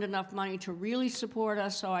earned enough money to really support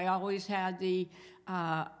us, so I always had the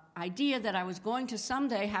idea that I was going to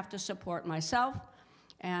someday have to support myself,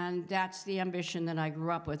 and that's the ambition that I grew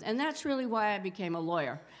up with. And that's really why I became a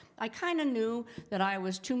lawyer. I kind of knew that I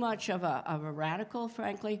was too much of a radical,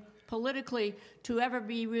 frankly, politically, to ever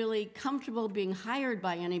be really comfortable being hired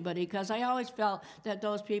by anybody, because I always felt that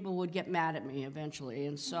those people would get mad at me eventually.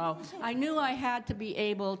 And so I knew I had to be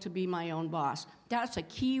able to be my own boss. That's a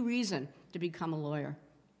key reason to become a lawyer.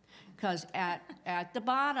 Because at the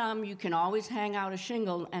bottom, you can always hang out a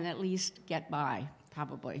shingle and at least get by,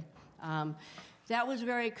 probably. That was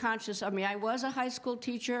very conscious of me. I was a high school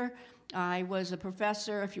teacher. I was a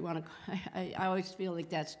professor, if you want to, I always feel like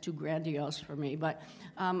that's too grandiose for me, but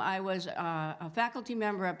I was a faculty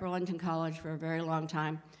member at Burlington College for a very long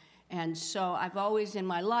time. And so I've always in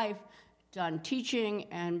my life done teaching,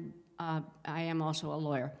 and I am also a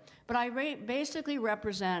lawyer. But I basically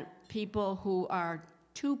represent people who are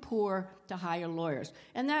too poor to hire lawyers.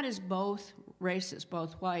 And that is both races,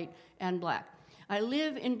 both white and black. I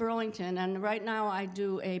live in Burlington, and right now I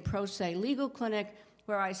do a pro se legal clinic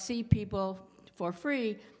where I see people for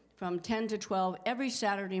free from 10 to 12 every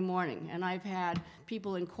Saturday morning. And I've had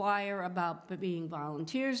people inquire about being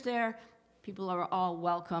volunteers there. People are all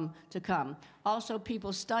welcome to come. Also,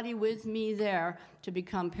 people study with me there to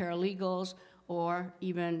become paralegals or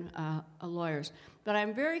even lawyers. But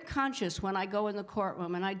I'm very conscious when I go in the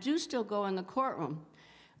courtroom, and I do still go in the courtroom,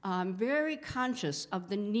 I'm very conscious of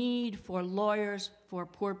the need for lawyers for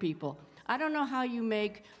poor people. I don't know how you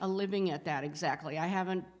make a living at that exactly. I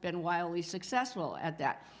haven't been wildly successful at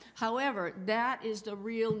that. However, that is the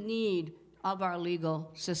real need of our legal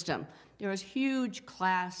system. There is huge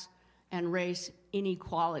class and race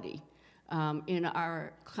inequality in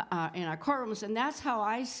our courtrooms, and that's how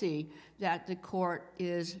I see that the court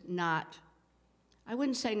is not, I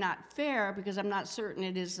wouldn't say not fair, because I'm not certain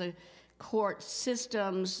it is the court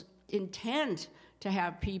system's intent to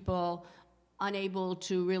have people unable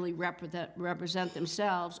to really represent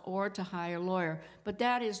themselves or to hire a lawyer. But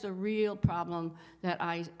that is the real problem that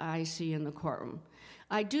I see in the courtroom.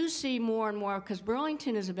 I do see more and more, because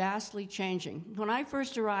Burlington is vastly changing. When I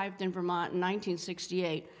first arrived in Vermont in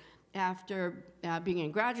 1968, after being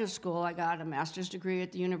in graduate school, I got a master's degree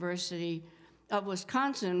at the University of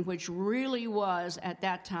Wisconsin, which really was, at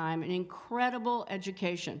that time, an incredible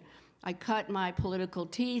education. I cut my political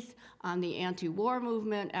teeth on the anti-war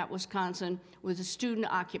movement at Wisconsin with the student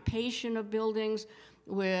occupation of buildings,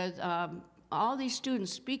 with all these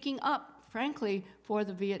students speaking up, frankly, for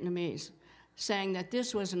the Vietnamese, saying that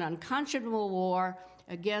this was an unconscionable war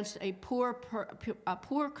against a poor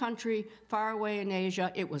country far away in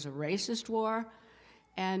Asia. It was a racist war,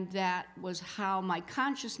 and that was how my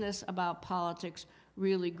consciousness about politics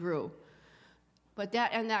really grew. But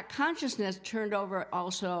that consciousness turned over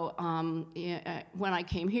also when I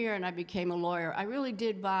came here and I became a lawyer. I really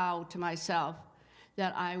did vow to myself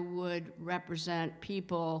that I would represent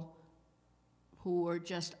people who were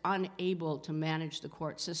just unable to manage the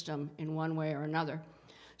court system in one way or another.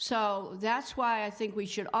 So that's why I think we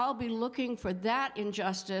should all be looking for that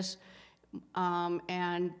injustice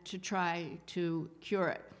and to try to cure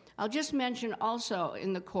it. I'll just mention also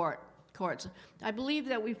in the courts, I believe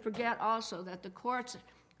that we forget also that the courts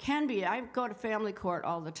can be, I go to family court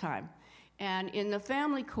all the time, and in the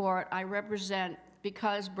family court I represent,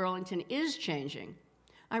 because Burlington is changing,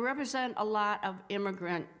 I represent a lot of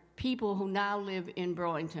immigrant people who now live in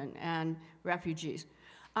Burlington and refugees.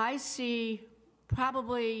 I see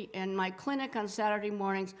probably in my clinic on Saturday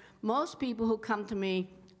mornings, most people who come to me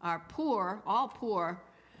are poor, all poor,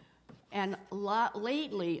 and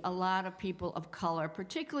lately a lot of people of color,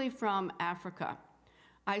 particularly from Africa.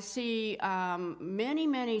 I see many,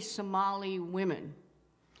 many Somali women,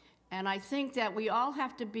 and I think that we all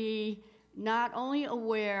have to be not only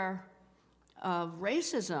aware of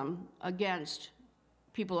racism against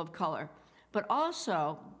people of color, but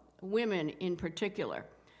also women in particular.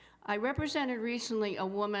 I represented recently a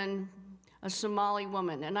woman, a Somali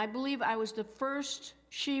woman, and I believe I was the first,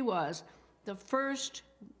 she was the first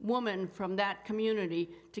woman from that community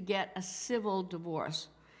to get a civil divorce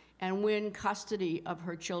and win custody of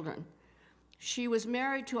her children. She was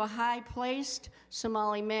married to a high-placed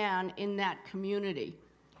Somali man in that community,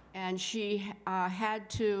 and she had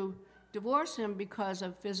to divorce him because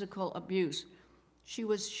of physical abuse. She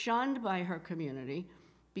was shunned by her community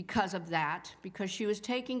because of that, because she was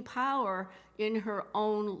taking power in her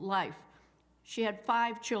own life. She had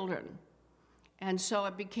 5 children, and so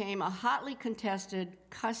it became a hotly contested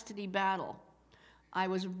custody battle. I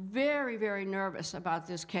was very, very nervous about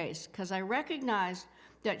this case because I recognized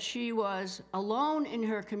that she was alone in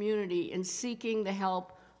her community in seeking the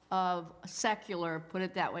help of secular, put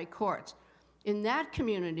it that way, courts. In that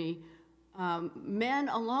community, men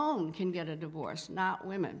alone can get a divorce, not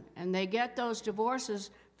women. And they get those divorces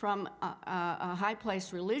from a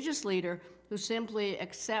high-placed religious leader who simply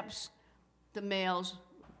accepts the male's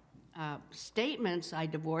statements, I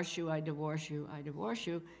divorce you, I divorce you, I divorce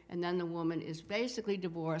you, and then the woman is basically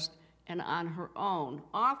divorced and on her own,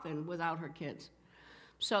 often without her kids.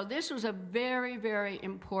 So this was a very, very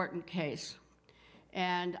important case.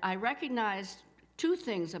 And I recognized 2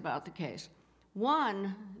 things about the case.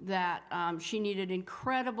 One, that she needed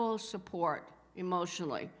incredible support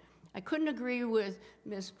emotionally. I couldn't agree with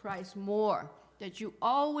Ms. Price more, that you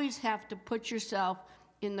always have to put yourself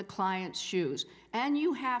in the client's shoes, and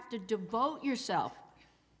you have to devote yourself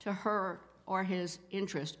to her or his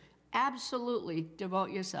interest. Absolutely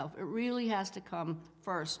devote yourself. It really has to come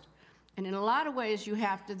first. And in a lot of ways, you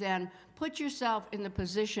have to then put yourself in the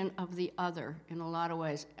position of the other in a lot of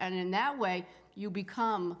ways. And in that way,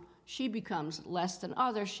 she becomes less than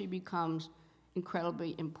others. She becomes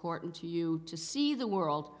incredibly important to you to see the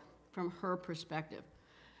world from her perspective.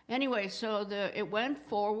 Anyway, so it went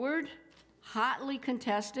forward, hotly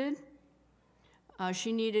contested.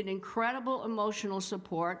 She needed incredible emotional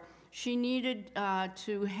support. She needed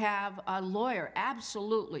to have a lawyer.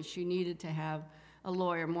 Absolutely, she needed to have a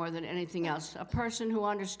lawyer more than anything else, a person who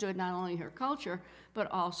understood not only her culture, but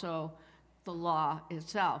also the law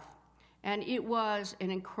itself. And it was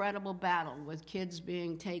an incredible battle with kids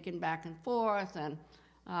being taken back and forth,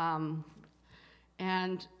 and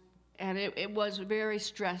it was very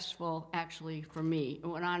stressful, actually, for me. It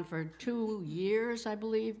went on for 2 years, I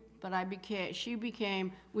believe, but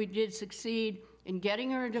we did succeed in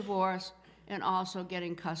getting her a divorce and also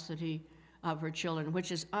getting custody of her children,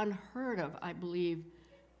 which is unheard of, I believe,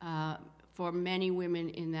 for many women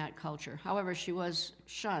in that culture. However, she was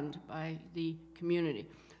shunned by the community.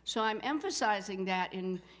 So I'm emphasizing that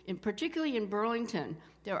particularly in Burlington,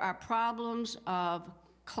 there are problems of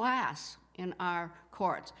class in our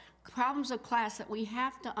courts, problems of class that we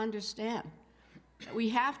have to understand. We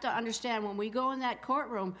have to understand when we go in that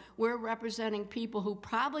courtroom, we're representing people who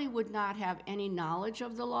probably would not have any knowledge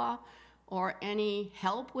of the law or any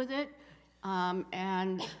help with it,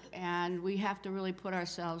 and we have to really put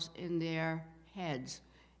ourselves in their heads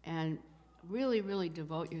and really, really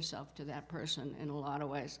devote yourself to that person in a lot of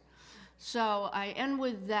ways. So I end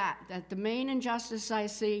with that the main injustice I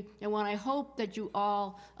see, and what I hope that you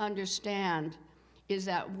all understand, is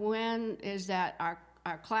that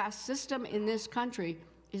our class system in this country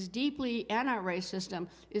is deeply, and our race system,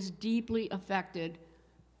 is deeply affected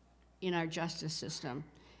in our justice system.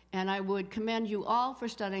 And I would commend you all for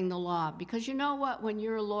studying the law, because you know what, when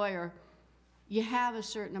you're a lawyer, you have a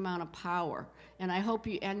certain amount of power. And I hope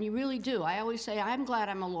you, and you really do. I always say, I'm glad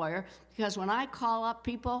I'm a lawyer, because when I call up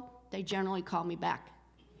people, they generally call me back.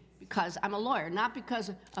 Because I'm a lawyer, not because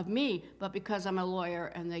of me, but because I'm a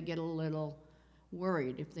lawyer, and they get a little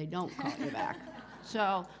worried if they don't call you back.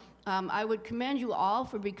 So I would commend you all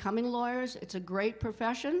for becoming lawyers. It's a great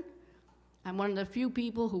profession. I'm one of the few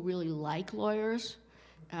people who really like lawyers.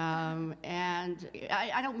 And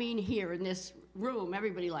I don't mean here in this room,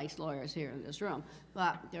 everybody likes lawyers here in this room,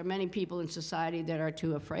 but there are many people in society that are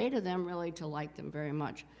too afraid of them really to like them very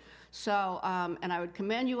much. So, and I would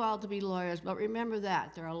commend you all to be lawyers, but remember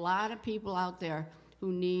that there are a lot of people out there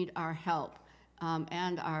who need our help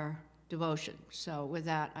and our devotion. So with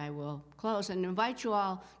that, I will close and invite you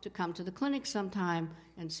all to come to the clinic sometime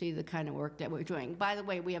and see the kind of work that we're doing. By the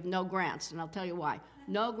way, we have no grants, and I'll tell you why.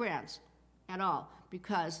 No grants at all,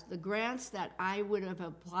 because the grants that I would have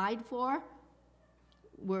applied for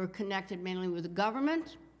were connected mainly with the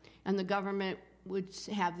government, and the government would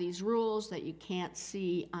have these rules that you can't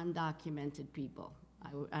see undocumented people.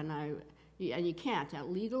 And you can't.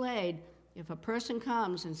 At legal aid, if a person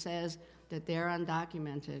comes and says that they're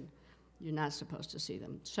undocumented, you're not supposed to see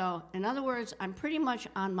them. So, in other words, I'm pretty much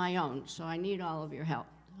on my own, so I need all of your help,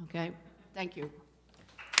 okay? Thank you.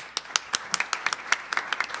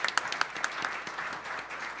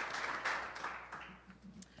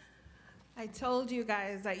 I told you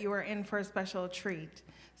guys that you were in for a special treat.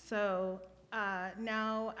 So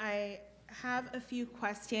now I have a few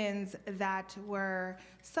questions that were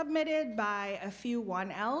submitted by a few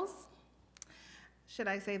 1Ls. Should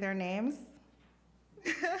I say their names?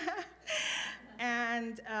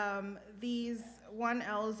 And these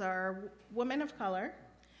 1Ls are women of color.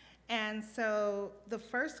 And so the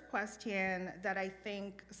first question that I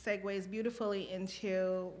think segues beautifully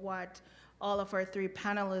into what all of our three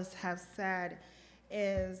panelists have said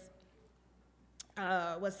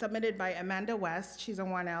was submitted by Amanda West. She's a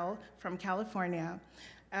 1L from California.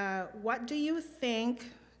 What do you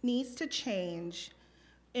think needs to change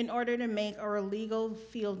in order to make our legal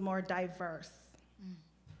field more diverse?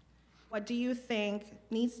 What do you think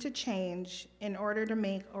needs to change in order to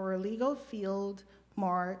make our legal field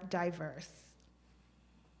more diverse?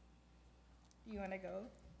 You want to go?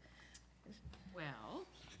 Well,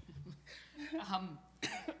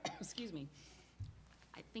 excuse me.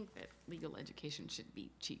 I think that legal education should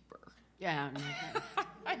be cheaper. Yeah.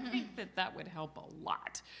 I think that that would help a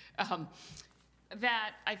lot.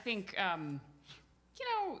 That I think, you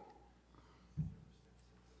know,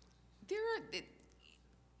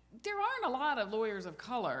 there aren't a lot of lawyers of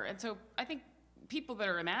color, and so I think people that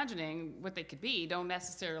are imagining what they could be don't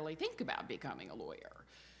necessarily think about becoming a lawyer.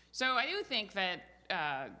 So I do think that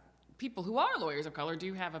people who are lawyers of color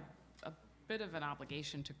do have a bit of an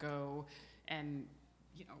obligation to go and,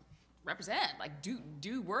 you know, represent, like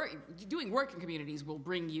do work. Doing work in communities will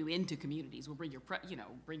bring you into communities, will bring your,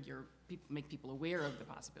 bring your people, make people aware of the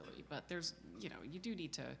possibility. But there's, you know, you do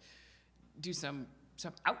need to do some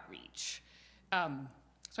outreach.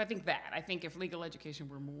 So I think if legal education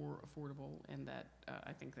were more affordable, and that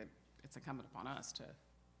I think that it's incumbent upon us to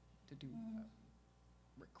do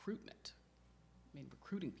recruitment. I mean,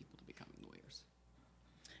 recruiting people to becoming lawyers.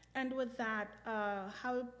 And with that,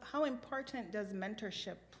 how important does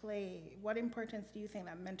mentorship play? What importance do you think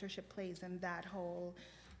that mentorship plays in that whole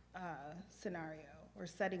scenario, or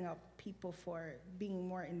setting up people for being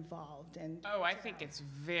more involved? And oh, I think it's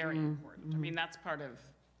very important. I mean, that's part of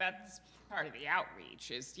the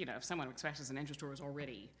outreach. Is, you know, if someone expresses an interest or is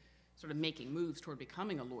already sort of making moves toward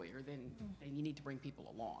becoming a lawyer, then you need to bring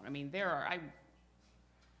people along. I mean,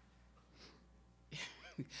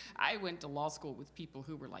 I went to law school with people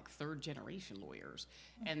who were like third-generation lawyers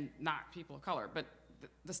and not people of color, but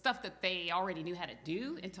the stuff that they already knew how to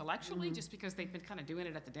do intellectually, just because they've been kind of doing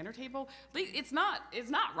it at the dinner table, it's not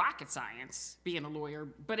rocket science being a lawyer,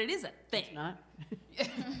 but it is a thing. It's not.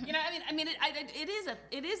 You know,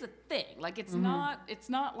 it is a thing. Like it's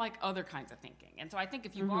not like other kinds of thinking. And so I think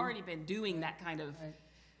if you've already been doing that kind of,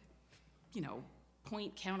 you know,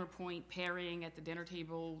 point counterpoint pairing at the dinner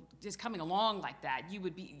table, just coming along like that, you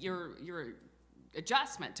would be your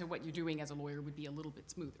adjustment to what you're doing as a lawyer would be a little bit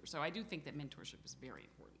smoother. So I do think that mentorship is very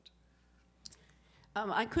important.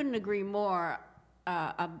 I couldn't agree more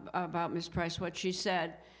about Ms. Price, what she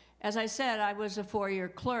said. As I said, I was a 4-year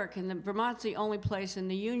clerk, and Vermont's the only place in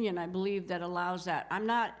the union, I believe, that allows that. I'm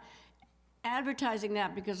not advertising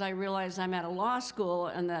that because I realize I'm at a law school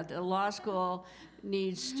and that the law school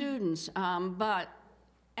needs students,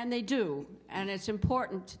 and they do, and it's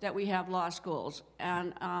important that we have law schools,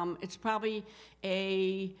 and it's probably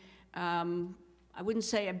a I wouldn't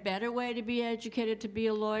say a better way to be educated to be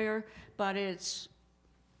a lawyer, but it's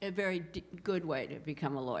a very good way to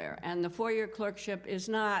become a lawyer. And the four-year clerkship is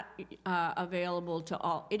not available to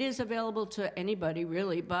all. It is available to anybody,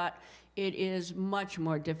 really, but it is much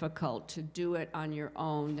more difficult to do it on your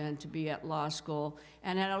own than to be at law school.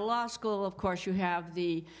 And at a law school, of course, you have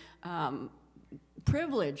the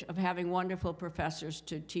privilege of having wonderful professors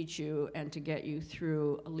to teach you and to get you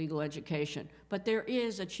through a legal education. But there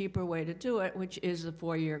is a cheaper way to do it, which is the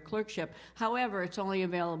four-year clerkship. However, it's only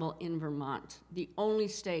available in Vermont, the only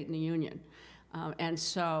state in the union. And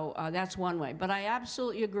so that's one way. But I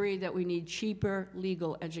absolutely agree that we need cheaper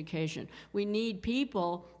legal education. We need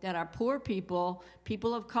people that are poor people,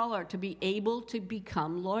 people of color, to be able to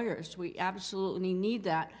become lawyers. We absolutely need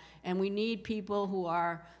that. And we need people who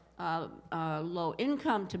are low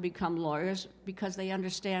income to become lawyers because they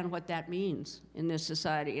understand what that means in this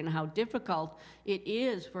society and how difficult it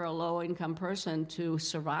is for a low income person to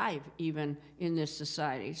survive even in this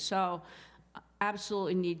society. So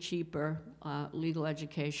absolutely need cheaper legal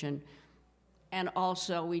education. And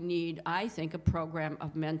also we need, I think, a program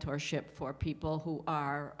of mentorship for people who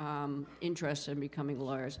are interested in becoming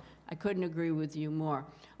lawyers. I couldn't agree with you more.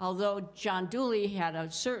 Although John Dooley had a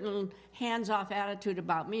certain hands-off attitude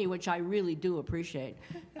about me, which I really do appreciate,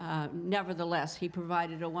 nevertheless, he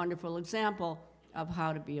provided a wonderful example of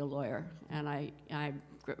how to be a lawyer. And I'm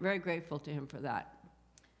very grateful to him for that.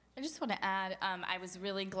 I just want to add, I was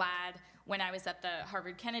really glad when I was at the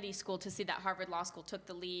Harvard Kennedy School to see that Harvard Law School took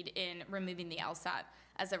the lead in removing the LSAT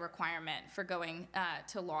as a requirement for going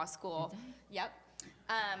to law school. Yep.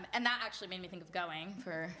 And that actually made me think of going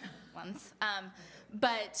for once.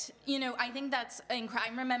 But, you know, I think that's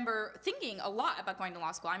incredible. I remember thinking a lot about going to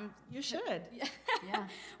law school. You should. Yeah.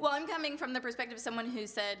 Well, I'm coming from the perspective of someone who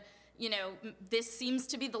said, you know, this seems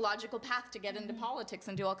to be the logical path to get into politics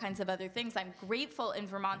and do all kinds of other things. I'm grateful in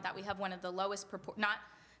Vermont that we have one of the lowest, not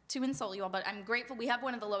to insult you all, but I'm grateful we have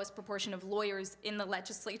one of the lowest proportion of lawyers in the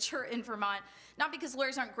legislature in Vermont. Not because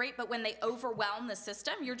lawyers aren't great, but when they overwhelm the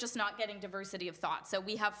system, you're just not getting diversity of thought. So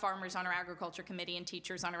we have farmers on our agriculture committee and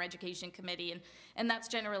teachers on our education committee, and that's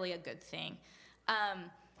generally a good thing.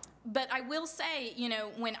 But I will say, you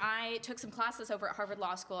know, when I took some classes over at Harvard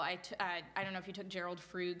Law School, I don't know if you took Gerald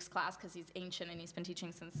Frug's class because he's ancient and he's been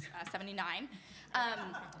teaching since '79.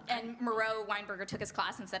 And Moreau Weinberger took his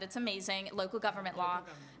class and said it's amazing, local government law.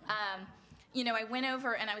 You know, I went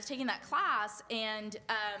over and I was taking that class, and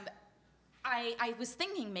I was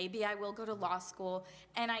thinking maybe I will go to law school.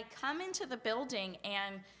 And I come into the building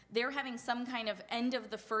and they're having some kind of end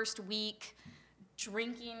of the first week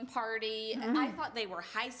drinking party, and I thought they were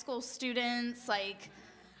high school students. Like,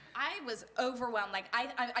 I was overwhelmed. Like,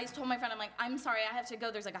 I told my friend, I'm like, I'm sorry, I have to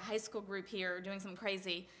go. There's like a high school group here doing something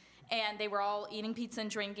crazy. And they were all eating pizza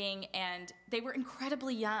and drinking, and they were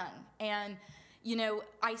incredibly young. And, you know,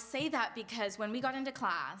 I say that because when we got into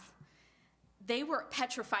class, they were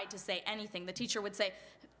petrified to say anything. The teacher would say,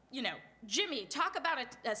 you know, Jimmy, talk about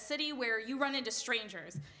a city where you run into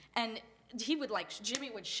strangers. And he would Jimmy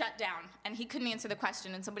would shut down and he couldn't answer the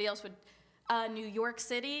question, and somebody else would, New York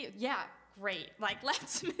City? Yeah, great. Like,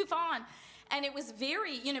 let's move on. And it was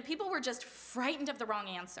very, you know, people were just frightened of the wrong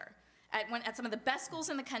answer. At some of the best schools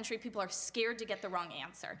in the country, people are scared to get the wrong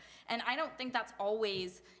answer. And I don't think that's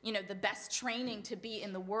always, you know, the best training to be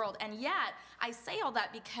in the world. And yet, I say all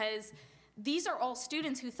that because these are all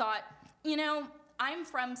students who thought, you know, I'm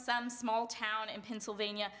from some small town in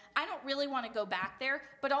Pennsylvania. I don't really want to go back there,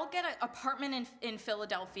 but I'll get an apartment in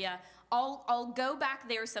Philadelphia. I'll go back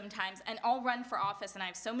there sometimes, and I'll run for office. And I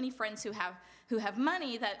have so many friends who have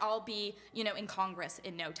money that I'll be, you know, in Congress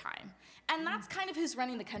in no time. And that's kind of who's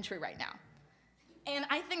running the country right now. And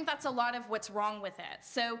I think that's a lot of what's wrong with it.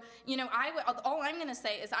 So, you know, all I'm going to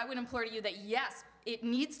say is I would implore to you that, yes, it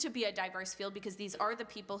needs to be a diverse field because these are the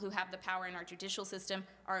people who have the power in our judicial system,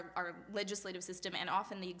 our legislative system, and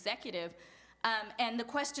often the executive. And the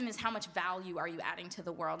question is, how much value are you adding to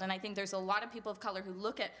the world? And I think there's a lot of people of color who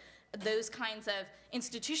look at those kinds of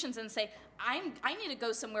institutions and say, I need to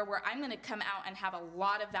go somewhere where I'm going to come out and have a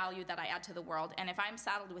lot of value that I add to the world. And if I'm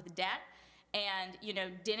saddled with debt and, you know,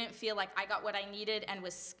 didn't feel like I got what I needed and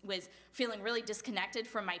was feeling really disconnected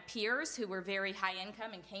from my peers who were very high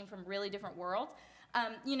income and came from really different worlds,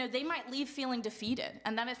 you know, they might leave feeling defeated.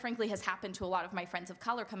 And that, frankly, has happened to a lot of my friends of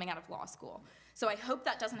color coming out of law school. So I hope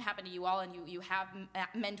that doesn't happen to you all, and you have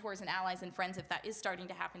mentors and allies and friends if that is starting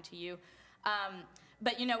to happen to you.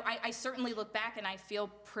 But, you know, I certainly look back and I feel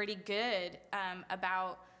pretty good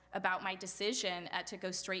about about my decision to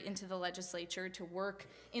go straight into the legislature to work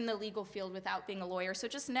in the legal field without being a lawyer. So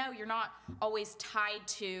just know you're not always tied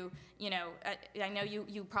to, I know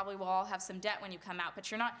you probably will all have some debt when you come out,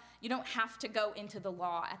 but you don't have to go into the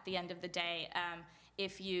law at the end of the day.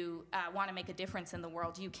 If you want to make a difference in the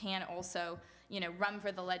world, you can also, run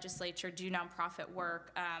for the legislature, do nonprofit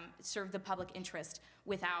work, serve the public interest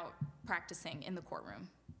without practicing in the courtroom.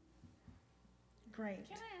 Great.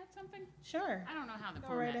 Can I add something? Sure. I don't know how the Go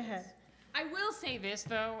format right ahead. is. I will say this,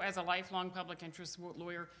 though, as a lifelong public interest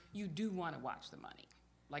lawyer, you do want to watch the money.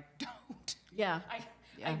 Like, don't. Yeah.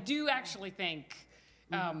 I do actually think,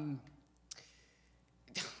 okay,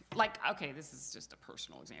 this is just a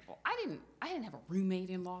personal example. I didn't have a roommate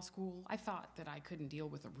in law school. I thought that I couldn't deal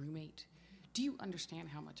with a roommate. Do you understand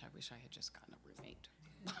how much I wish I had just gotten a roommate?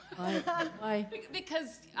 Why? Because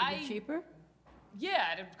Is it cheaper?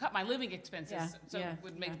 Yeah, it cut my living expenses, so it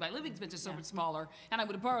would make my living expenses so much smaller, and I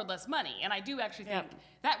would have borrowed less money. And I do actually think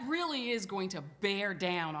that really is going to bear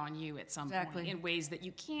down on you at some point in ways that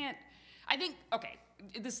you can't. I think, okay,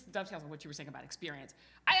 this dovetails on what you were saying about experience.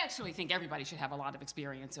 I actually think everybody should have a lot of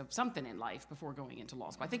experience of something in life before going into law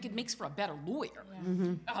school. I think it makes for a better lawyer.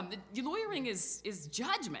 The lawyering is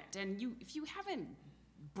judgment, and if you haven't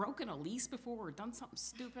broken a lease before or done something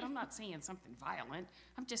stupid, I'm not saying something violent,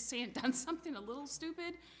 I'm just saying done something a little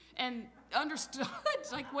stupid and understood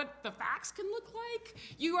like what the facts can look like,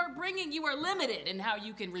 you are limited in how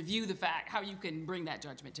you can review the fact, how you can bring that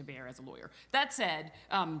judgment to bear as a lawyer. That said,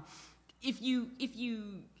 if you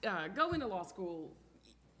go into law school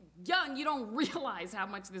young, you don't realize you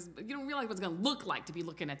don't realize what it's going to look like to be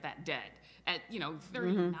looking at that debt at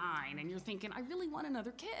 39, and you're thinking, I really want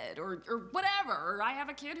another kid, or whatever, or I have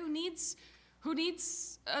a kid who needs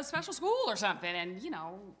a special school or something, and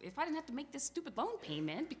if I didn't have to make this stupid loan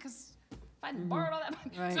payment because if I borrowed all that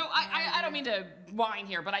money. Right. So I don't mean to whine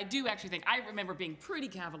here, but I do actually think, I remember being pretty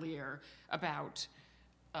cavalier about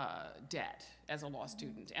debt as a law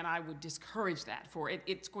student, and I would discourage that for it.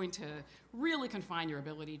 It's going to really confine your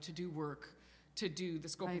ability to do work, to do the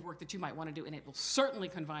scope of work that you might want to do, and it will certainly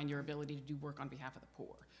confine your ability to do work on behalf of the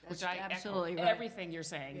poor. That's which I absolutely echo right. everything you're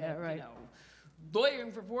saying. Yeah, that, right.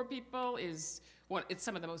 Lawyering for poor people is it's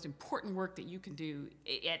some of the most important work that you can do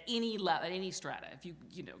at any level, at any strata. If you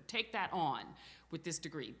take that on with this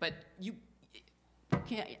degree, but you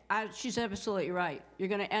Can't, she's absolutely right. You're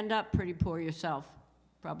going to end up pretty poor yourself,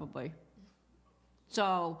 probably.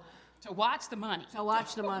 So watch the money.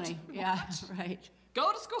 watch the money. Yeah, right.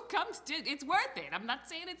 Go to school. It's worth it. I'm not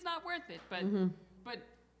saying it's not worth it, but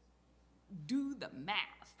do the math.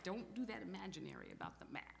 Don't do that imaginary about the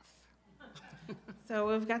math. So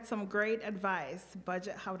we've got some great advice,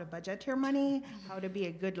 how to budget your money, how to be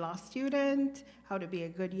a good law student, how to be a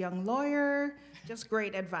good young lawyer, just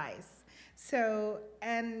great advice. So,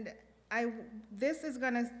 this is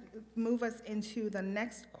gonna move us into the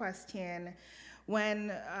next question.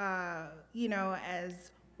 When,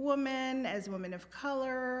 as women of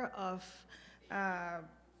color, of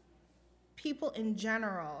people in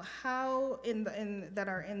general, how that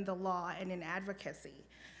are in the law and in advocacy.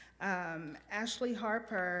 Ashley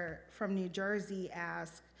Harper from New Jersey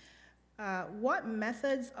asked, what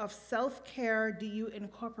methods of self-care do you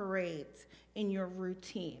incorporate in your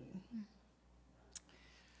routine?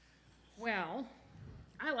 Well,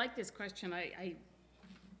 I like this question. I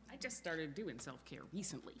just started doing self-care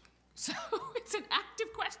recently. So it's an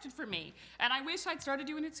active question for me. And I wish I'd started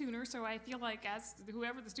doing it sooner, so I feel like as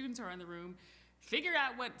whoever the students are in the room, figure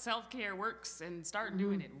out what self-care works and start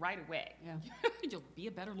doing it right away. Yeah. You'll be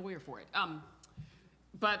a better lawyer for it.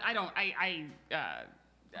 But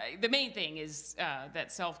the main thing is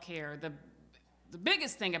that self-care, the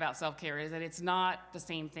biggest thing about self-care is that it's not the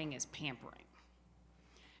same thing as pampering.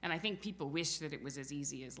 And I think people wish that it was as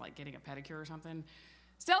easy as like getting a pedicure or something.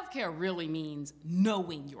 Self-care really means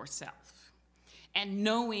knowing yourself and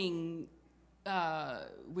knowing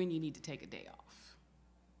when you need to take a day off.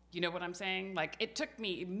 You know what I'm saying? Like, it took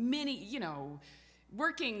me many,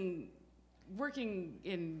 working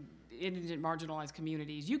in marginalized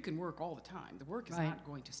communities, you can work all the time. The work is not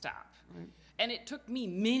going to stop. Right. And it took me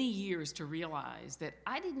many years to realize that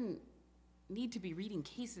I didn't need to be reading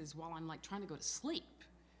cases while I'm like trying to go to sleep.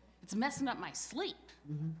 It's messing up my sleep.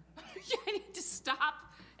 I need to stop.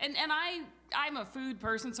 And I'm a food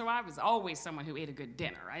person, so I was always someone who ate a good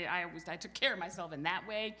dinner. I took care of myself in that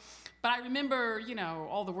way. But I remember,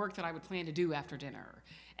 all the work that I would plan to do after dinner.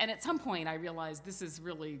 And at some point, I realized this is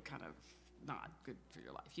really kind of not good for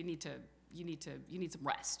your life. You need to you need some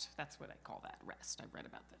rest. That's what I call that, rest. I've read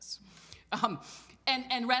about this.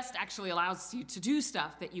 And rest actually allows you to do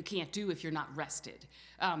stuff that you can't do if you're not rested.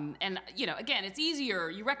 And again, it's easier,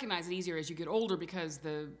 you recognize it easier as you get older because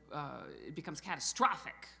it becomes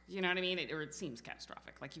catastrophic. You know what I mean? Or it seems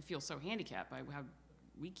catastrophic. Like you feel so handicapped by how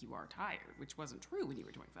weak you are tired, which wasn't true when you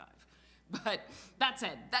were 25. But that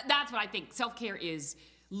said, that's what I think self-care is.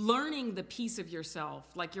 Learning the piece of yourself,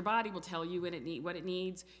 like your body will tell you what it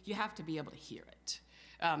needs, you have to be able to hear it.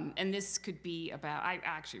 And this could be about, I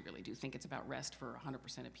actually really do think it's about rest for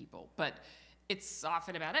 100% of people, but it's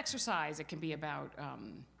often about exercise. It can be about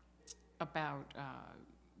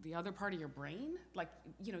the other part of your brain, like,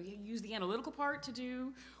 you use the analytical part to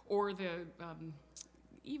do, or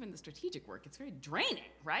even the strategic work. It's very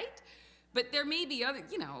draining, right? But there may be other,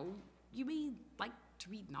 you may like to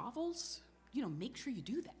read novels. Make sure you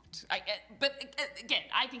do that. But again,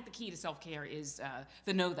 I think the key to self-care is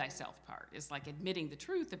the know thyself part. It's like admitting the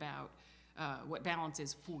truth about what balance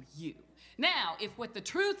is for you. Now, if what the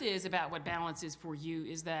truth is about what balance is for you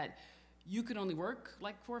is that you can only work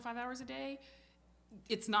like 4 or 5 hours a day,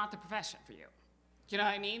 it's not the profession for you. You know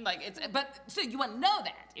what I mean? So you want to know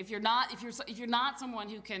that. If you're not someone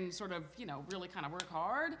who can sort of, really kind of work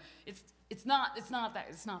hard, it's not the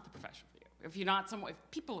profession for you. If if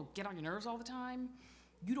people get on your nerves all the time,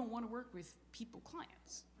 you don't want to work with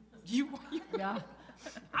clients. Yeah.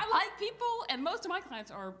 I like people, and most of my clients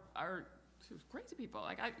are crazy people.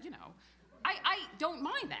 Like I don't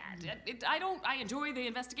mind that. I enjoy the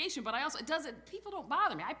investigation, but people don't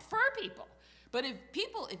bother me. I prefer people. But if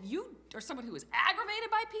you are someone who is aggravated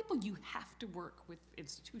by people, you have to work with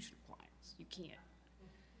institutional clients. You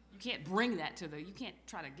can't bring that you can't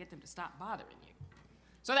try to get them to stop bothering you.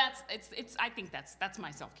 So I think that's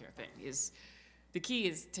my self-care thing, is the key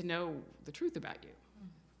is to know the truth about you.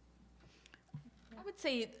 I would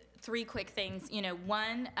say 3 quick things.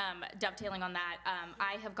 One, dovetailing on that,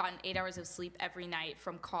 I have gotten 8 hours of sleep every night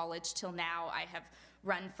from college till now. I have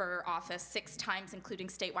run for office 6 times, including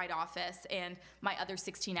statewide office, and my other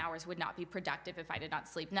 16 hours would not be productive if I did not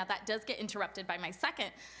sleep. Now, that does get interrupted by my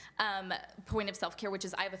second point of self-care, which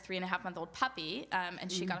is I have a 3.5-month-old puppy,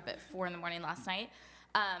 and she got up at 4 in the morning last night.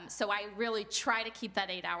 So I really try to keep that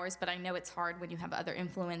 8 hours, but I know it's hard when you have other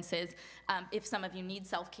influences. If some of you need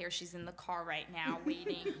self-care, she's in the car right now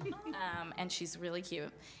waiting, and she's really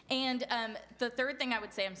cute. And the third thing I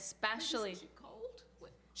would say, I'm especially... Is she cold?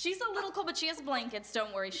 She's a little cold, but she has blankets,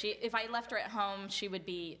 don't worry. If I left her at home, she would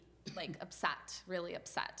be upset, really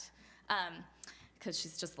upset. Because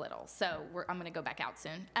she's just little. So I'm going to go back out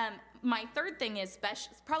soon. My third thing is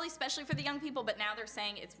probably especially for the young people, but now they're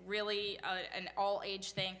saying it's really an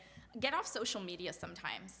all-age thing. Get off social media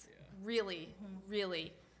sometimes. Yeah. Really,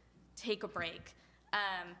 really take a break.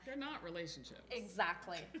 They're not relationships.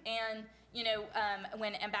 Exactly. And,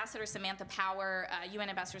 when Ambassador Samantha Power, UN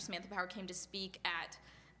Ambassador Samantha Power came to speak at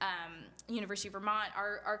University of Vermont,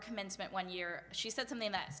 our commencement one year, she said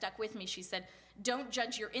something that stuck with me. She said, don't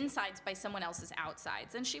judge your insides by someone else's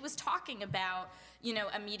outsides. And she was talking about,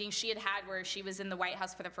 a meeting she had where she was in the White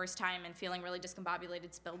House for the first time and feeling really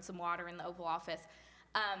discombobulated, spilled some water in the Oval Office.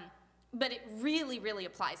 But it really, really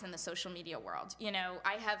applies in the social media world. You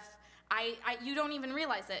don't even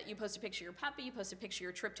realize it. You post a picture of your puppy, you post a picture of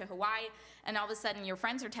your trip to Hawaii, and all of a sudden your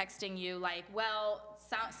friends are texting you like, well,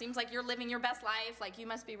 seems like you're living your best life, like you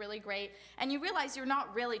must be really great. And you realize you're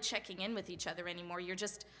not really checking in with each other anymore. You're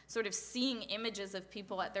just sort of seeing images of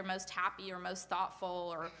people at their most happy or most thoughtful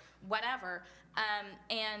or whatever.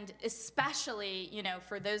 And especially,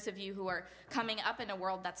 for those of you who are coming up in a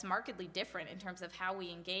world that's markedly different in terms of how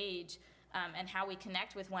we engage and how we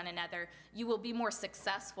connect with one another, you will be more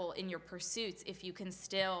successful in your pursuits if you can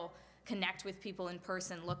still connect with people in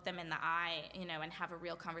person, look them in the eye, and have a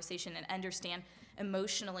real conversation and understand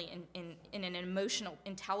emotionally in an emotional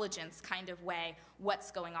intelligence kind of way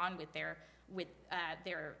what's going on with their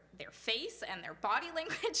face and their body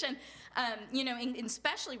language. And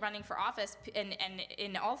especially running for office and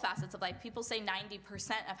in all facets of life, people say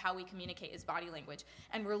 90% of how we communicate is body language,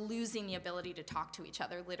 and we're losing the ability to talk to each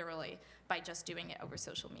other literally by just doing it over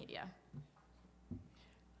social media.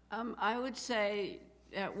 I would say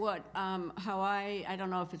at how I don't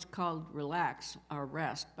know if it's called relax or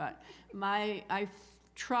rest, but I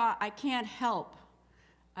can't help,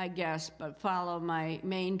 I guess, but follow my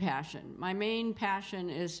main passion. My main passion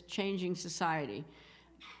is changing society.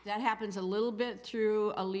 That happens a little bit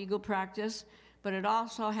through a legal practice, but it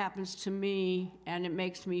also happens to me, and it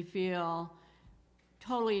makes me feel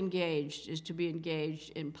totally engaged is to be engaged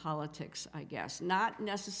in politics, I guess. Not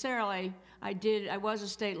necessarily, I was a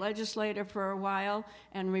state legislator for a while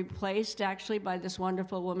and replaced actually by this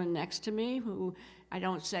wonderful woman next to me who, I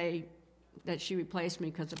don't say that she replaced me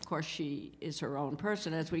because of course she is her own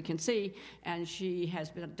person, as we can see, and she has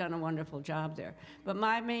done a wonderful job there. But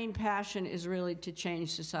my main passion is really to change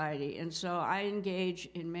society, and so I engage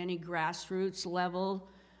in many grassroots level,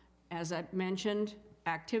 as I mentioned,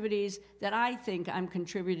 activities that I think I'm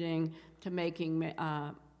contributing to making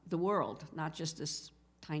the world, not just this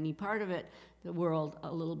tiny part of it, the world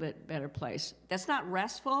a little bit better place. That's not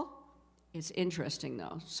restful, it's interesting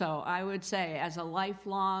though. So I would say as a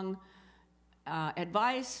lifelong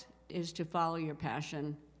advice is to follow your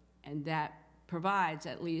passion, and that provides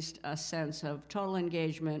at least a sense of total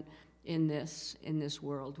engagement in this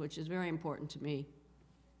world, which is very important to me.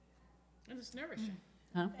 And it's nourishing.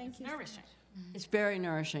 Huh? Thank you. Nourishing. It's very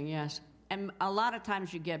nourishing, yes. And a lot of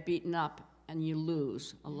times you get beaten up and you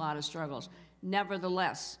lose a lot of struggles.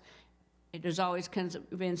 Nevertheless, it has always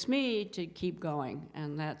convinced me to keep going,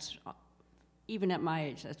 and that's, even at my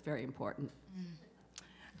age, that's very important.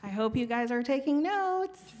 I hope you guys are taking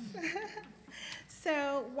notes.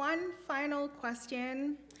 So one final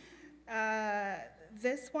question.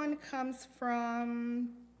 This one comes from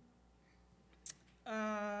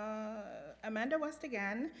Amanda West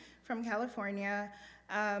again, from California.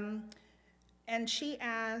 And she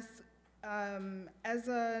asks, as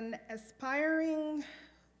an aspiring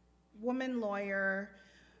woman lawyer,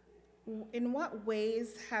 in what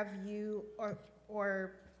ways have you,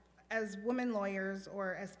 or as women lawyers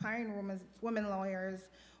or aspiring women lawyers,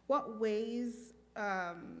 what ways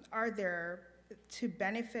are there to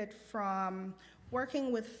benefit from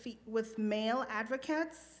working with male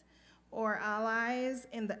advocates or allies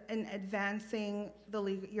in advancing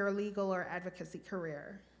your legal or advocacy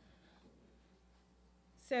career?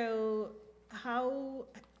 So how,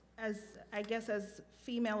 as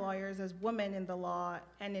female lawyers, as women in the law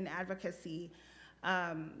and in advocacy,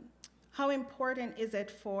 how important is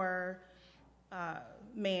it for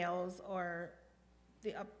males or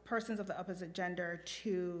the persons of the opposite gender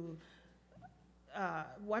to,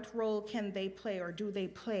 what role can they play or do they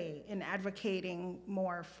play in advocating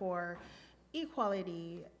more for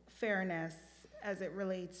equality, fairness, as it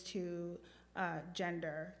relates to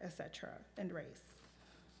gender, et cetera, and race?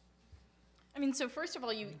 I mean, so first of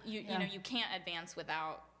all, you know, you can't advance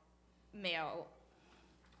without male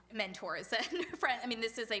mentors and friends. I mean,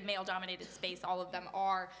 this is a male-dominated space. All of them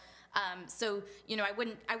are. So, you know,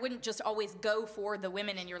 I wouldn't just always go for the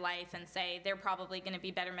women in your life and say they're probably going to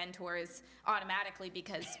be better mentors automatically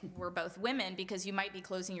because we're both women, because you might be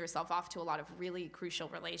closing yourself off to a lot of really crucial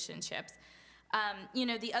relationships. You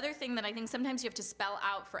know, the other thing that I think sometimes you have to spell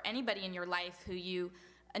out for anybody in your life who you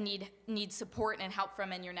need support and help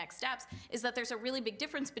from in your next steps is that there's a really big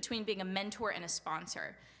difference between being a mentor and a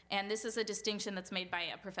sponsor. And this is a distinction that's made by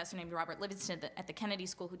a professor named Robert Livingston at the Kennedy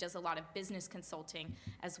School, who does a lot of business consulting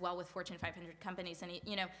as well with Fortune 500 companies. And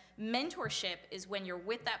you know, mentorship is when you're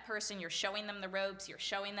with that person, you're showing them the ropes, you're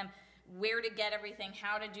showing them where to get everything,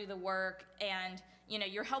 how to do the work, and you know,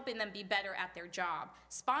 you're helping them be better at their job.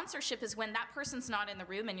 Sponsorship is when that person's not in the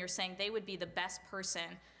room and you're saying they would be the best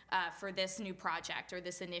person for this new project or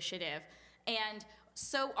this initiative. And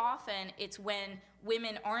so often it's when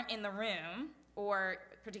women aren't in the room, or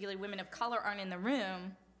particularly women of color aren't in the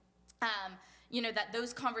room, you know, that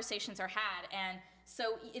those conversations are had. And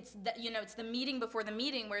so it's it's the meeting before the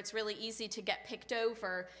meeting where it's really easy to get picked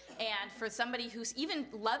over, and for somebody who even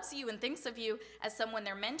loves you and thinks of you as someone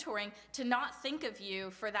they're mentoring to not think of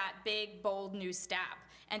you for that big, bold new step,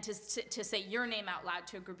 and to say your name out loud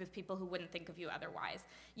to a group of people who wouldn't think of you otherwise.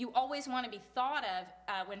 You always want to be thought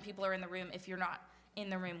of when people are in the room if you're not in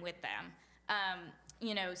the room with them.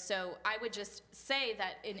 You know, so I would just say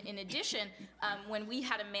that in addition, when we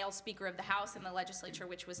had a male Speaker of the House in the legislature,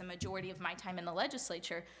 which was a majority of my time in the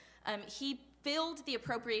legislature, he filled the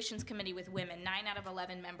Appropriations Committee with women. 9 out of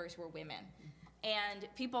 11 members were women. And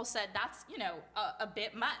people said, that's, you know, a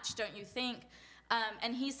bit much, don't you think?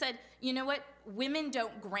 And he said, you know what, women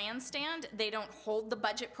don't grandstand, they don't hold the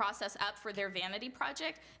budget process up for their vanity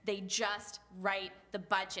project, they just write the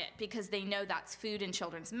budget because they know that's food in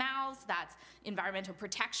children's mouths, that's environmental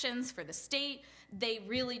protections for the state, they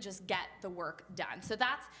really just get the work done. So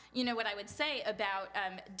that's, you know, what I would say about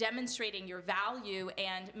demonstrating your value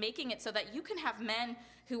and making it so that you can have men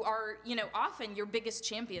who are, you know, often your biggest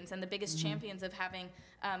champions and the biggest champions of having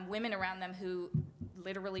women around them who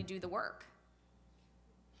literally do the work.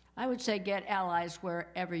 I would say get allies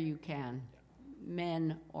wherever you can,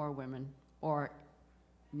 men or women, or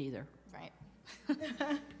neither.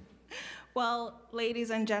 Right. Well, ladies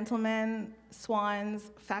and gentlemen,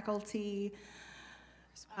 swans, faculty,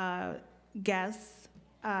 guests,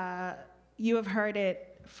 you have heard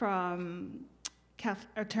it from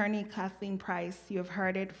Attorney Kathleen Price. You have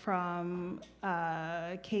heard it from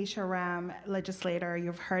Kesha Ram, legislator.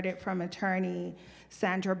 You've heard it from Attorney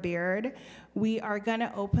Sandra Baird. We are going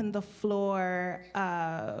to open the floor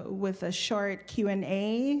with a short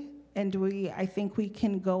Q&A, and I think we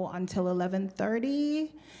can go until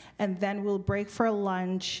 11:30, and then we'll break for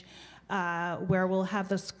lunch, where we'll have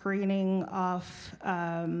the screening of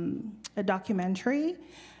a documentary,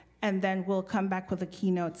 and then we'll come back with a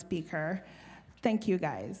keynote speaker. Thank you,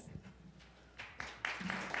 guys.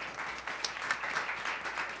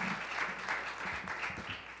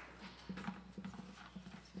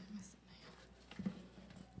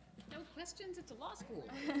 No questions, it's a law school.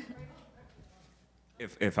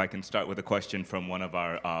 If I can start with a question from one of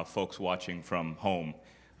our folks watching from home.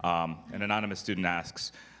 An anonymous student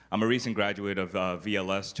asks, I'm a recent graduate of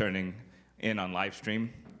VLS turning in on live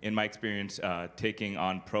stream. In my experience taking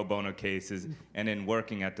on pro bono cases and in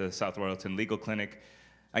working at the South Royalton Legal Clinic,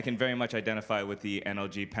 I can very much identify with the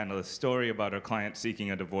NLG panelist story about our client seeking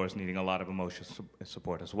a divorce, needing a lot of emotional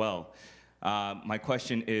support as well. My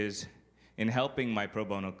question is, in helping my pro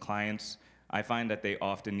bono clients, I find that they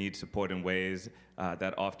often need support in ways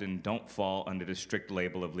that often don't fall under the strict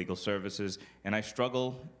label of legal services, and I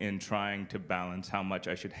struggle in trying to balance how much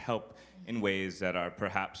I should help in ways that are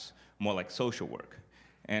perhaps more like social work,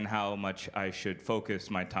 and how much I should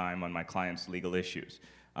focus my time on my clients' legal issues.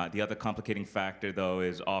 The other complicating factor, though,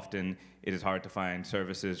 is often it is hard to find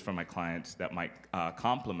services for my clients that might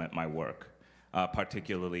complement my work,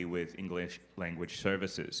 particularly with English language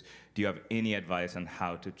services. Do you have any advice on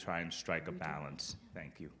how to try and strike a balance?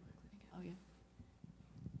 Thank you. Oh, yeah.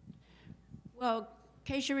 Well,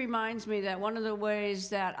 Kesha reminds me that one of the ways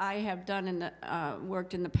that I have done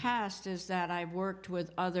worked in the past is that I've worked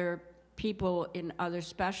with other people in other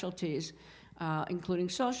specialties, including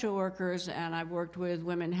social workers, and I've worked with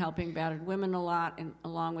women helping battered women a lot, and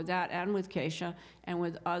along with that, and with Kesha, and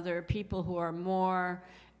with other people who are more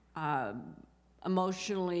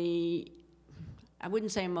emotionally, I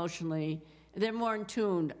wouldn't say emotionally, they're more in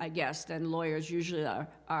tune, I guess, than lawyers usually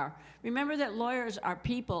are. Remember that lawyers are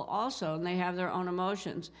people also, and they have their own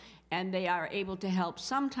emotions, and they are able to help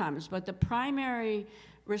sometimes, but the primary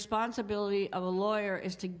responsibility of a lawyer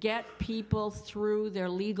is to get people through their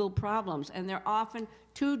legal problems, and they're often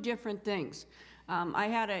two different things. I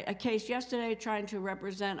had a case yesterday trying to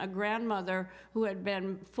represent a grandmother who had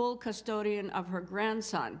been full custodian of her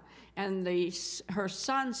grandson, and her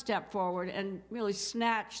son stepped forward and really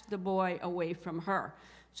snatched the boy away from her.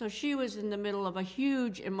 So she was in the middle of a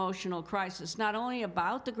huge emotional crisis, not only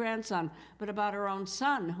about the grandson, but about her own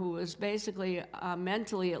son, who was basically,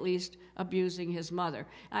 mentally at least, abusing his mother.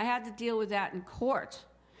 I had to deal with that in court.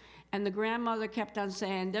 And the grandmother kept on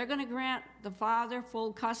saying, they're gonna grant the father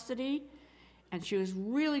full custody. And she was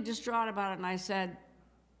really distraught about it, and I said,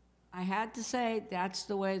 I had to say, that's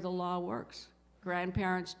the way the law works.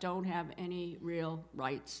 Grandparents don't have any real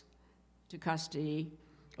rights to custody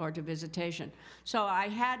or to visitation. So I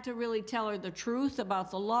had to really tell her the truth about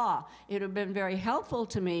the law. It would have been very helpful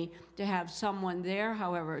to me to have someone there,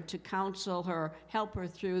 however, to counsel her, help her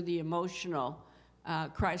through the emotional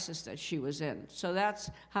crisis that she was in. So that's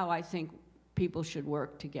how I think people should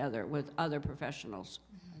work together with other professionals.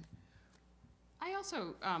 I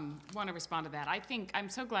also want to respond to that. I'm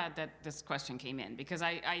so glad that this question came in, because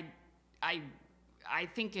I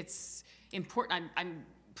think it's important. I'm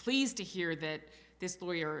pleased to hear that this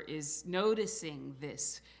lawyer is noticing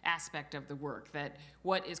this aspect of the work, that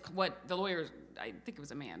what the lawyer, I think it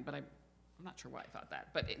was a man, but I'm not sure why I thought that,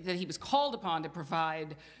 but that he was called upon to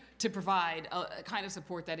provide a kind of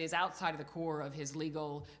support that is outside of the core of his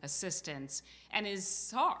legal assistance and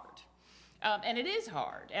is hard. And it is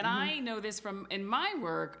hard. And I know this from, in my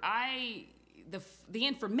work, the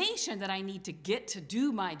information that I need to get to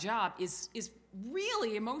do my job is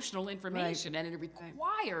really emotional information, right. And it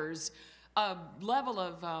requires a level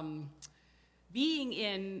of being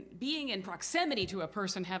in proximity to a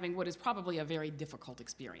person having what is probably a very difficult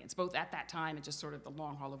experience, both at that time and just sort of the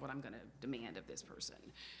long haul of what I'm going to demand of this person.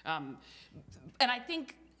 And I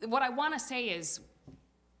think what I want to say is,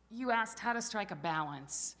 you asked how to strike a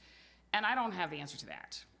balance, and I don't have the answer to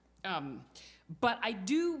that. But I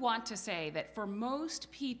do want to say that for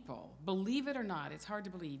most people, believe it or not, it's hard to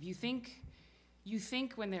believe, you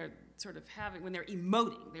think when they're sort of when they're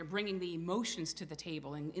emoting, they're bringing the emotions to the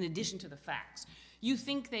table in addition to the facts. You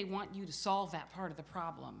think they want you to solve that part of the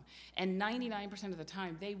problem, and 99% of the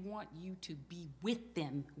time, they want you to be with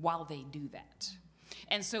them while they do that.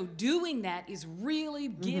 And so doing that is really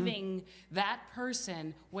giving that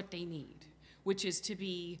person what they need, which is to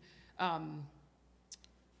be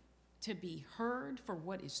heard for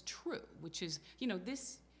what is true, which is, you know,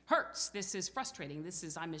 this hurts, this is frustrating, this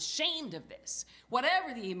is, I'm ashamed of this.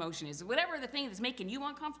 Whatever the emotion is, whatever the thing that's making you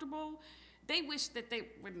uncomfortable, they wish that they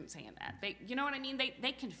weren't saying that. You know what I mean?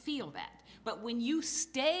 They can feel that. But when you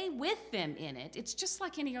stay with them in it, it's just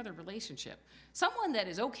like any other relationship. Someone that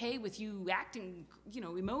is okay with you acting, you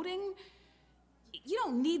know, emoting, you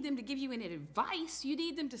don't need them to give you any advice. You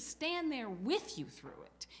need them to stand there with you through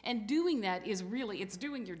it. And doing that is really, it's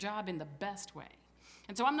doing your job in the best way.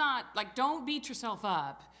 And so I'm not, like, don't beat yourself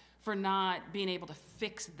up for not being able to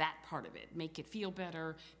fix that part of it. Make it feel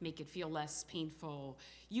better, make it feel less painful.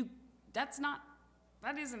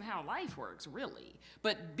 That isn't how life works, really.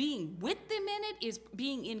 But being with them in it is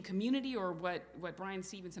being in community, or what Brian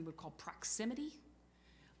Stevenson would call proximity.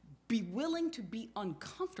 Be willing to be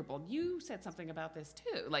uncomfortable. You said something about this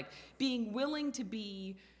too, like being willing to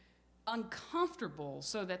be uncomfortable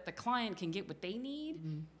so that the client can get what they need.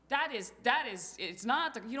 That is, it's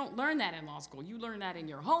not, you don't learn that in law school. You learn that in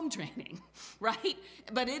your home training, right?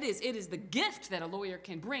 But it is the gift that a lawyer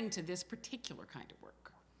can bring to this particular kind of work.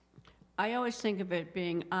 I always think of it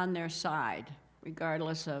being on their side,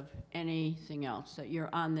 regardless of anything else, that you're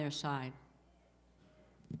on their side.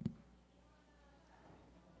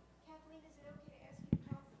 Kathleen, is it okay to ask you to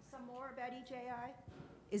talk some more about EJI?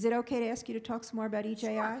 Is it okay to ask you to talk some more about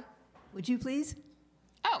EJI? Sure. Would you please?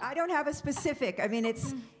 Oh. I don't have a specific. I mean,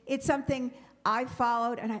 it's something I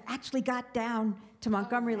followed, and I actually got down to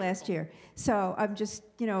Montgomery last year. So I'm just,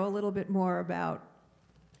 you know, a little bit more about,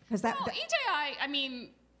 because that. Well, EJI, I mean,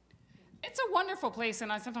 it's a wonderful place,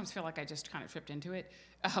 and I sometimes feel like I just kind of tripped into it.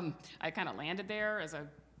 I kind of landed there as a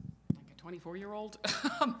 24-year-old.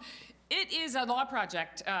 It is a law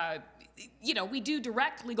project. You know, we do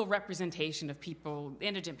direct legal representation of people,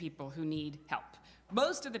 indigent people who need help.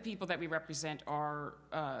 Most of the people that we represent are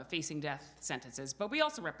facing death sentences, but we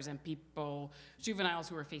also represent people, juveniles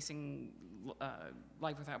who are facing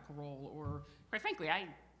life without parole, or, quite frankly,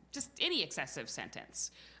 just any excessive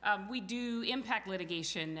sentence. We do impact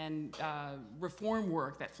litigation and reform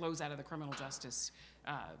work that flows out of the criminal justice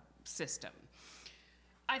system.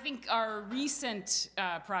 I think our recent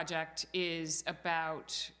project is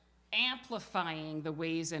about amplifying the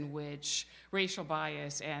ways in which racial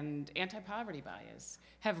bias and anti-poverty bias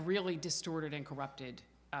have really distorted and corrupted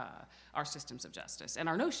our systems of justice and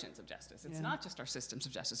our notions of justice. It's not just our systems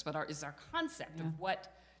of justice, but it's our concept of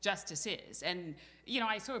what justice is. And, you know,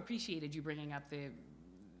 I so appreciated you bringing up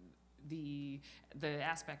the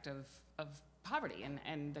aspect of poverty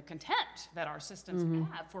and the contempt that our systems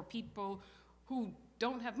have for people who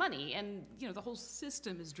don't have money. And, you know, the whole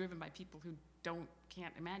system is driven by people who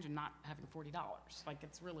can't imagine not having $40. Like,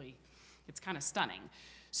 it's kind of stunning.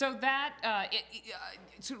 So that,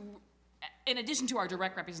 in addition to our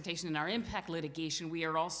direct representation and our impact litigation, we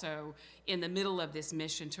are also in the middle of this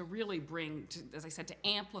mission to really bring, as I said, to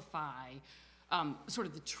amplify sort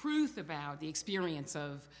of the truth about the experience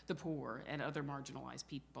of the poor and other marginalized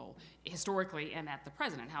people historically and at the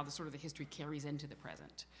present, and how the history carries into the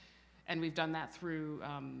present. And we've done that through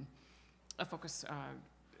a focus.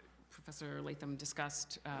 Professor Latham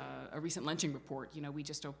discussed a recent lynching report. You know, we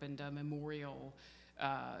just opened a memorial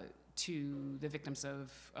to the victims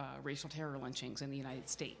of racial terror lynchings in the United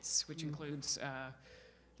States, which includes,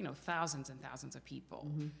 you know, thousands and thousands of people.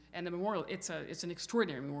 And the memorial, it's an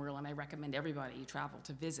extraordinary memorial, and I recommend everybody travel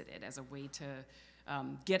to visit it as a way to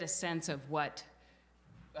get a sense of what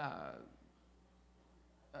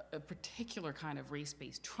a particular kind of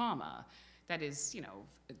race-based trauma that is, you know,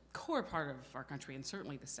 a core part of our country, and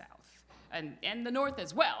certainly the South, and the North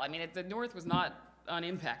as well. I mean, the North was not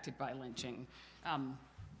unimpacted by lynching,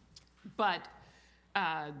 but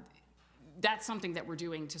that's something that we're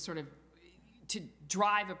doing to sort of to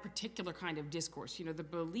drive a particular kind of discourse. You know, the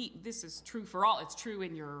belief, this is true for all. It's true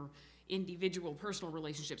in your individual personal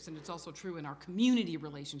relationships, and it's also true in our community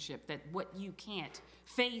relationship, that what you can't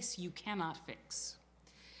face, you cannot fix.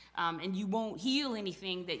 And you won't heal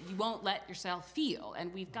anything that you won't let yourself feel.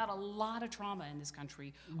 And we've got a lot of trauma in this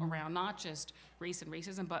country around not just race and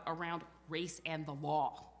racism, but around race and the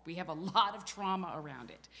law. We have a lot of trauma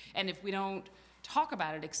around it. And if we don't talk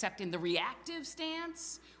about it except in the reactive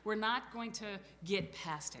stance, we're not going to get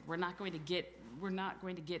past it. We're not going to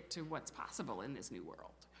get to what's possible in this new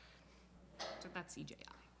world. So that's EJI.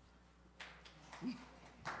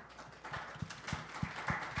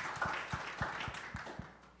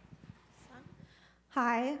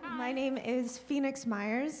 Hi, my name is Phoenix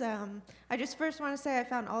Myers. I just first want to say I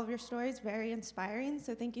found all of your stories very inspiring,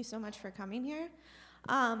 so thank you so much for coming here.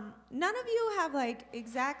 None of you have like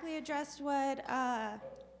exactly addressed what I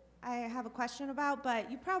have a question about,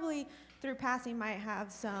 but you probably, through passing, might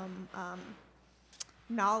have some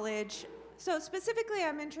knowledge. So specifically,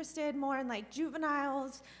 I'm interested more in like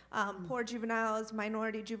juveniles, poor juveniles,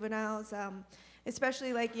 minority juveniles,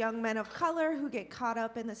 especially like young men of color who get caught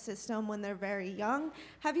up in the system when they're very young.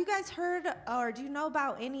 Have you guys heard, or do you know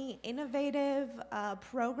about any innovative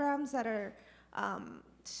programs that are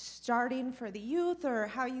starting for the youth, or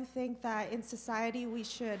how you think that in society we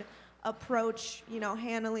should approach, you know,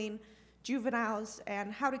 handling juveniles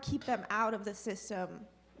and how to keep them out of the system,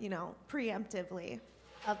 you know, preemptively?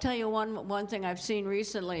 I'll tell you one thing I've seen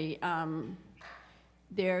recently.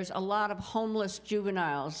 There's a lot of homeless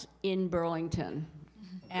juveniles in Burlington,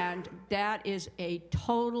 and that is a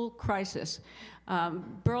total crisis.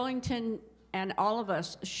 Burlington and all of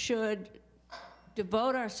us should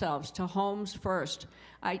devote ourselves to homes first.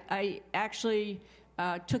 I actually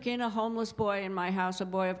took in a homeless boy in my house, a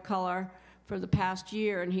boy of color, for the past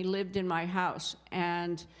year, and he lived in my house,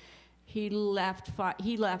 and he left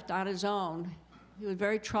on his own. He was a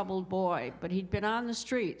very troubled boy, but he'd been on the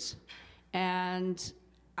streets, and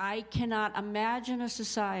I cannot imagine a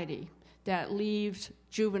society that leaves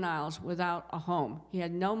juveniles without a home. He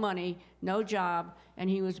had no money, no job, and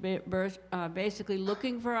he was basically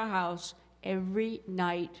looking for a house every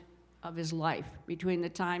night of his life between the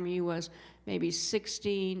time he was maybe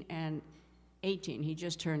 16 and 18. He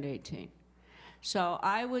just turned 18. So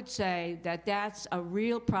I would say that that's a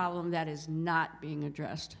real problem that is not being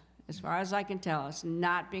addressed. As far as I can tell, it's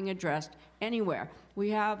not being addressed anywhere. We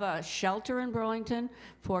have a shelter in Burlington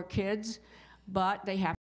for kids, but they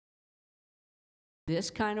have this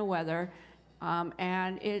kind of weather,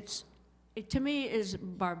 and it to me is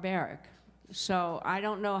barbaric. So I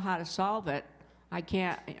don't know how to solve it. I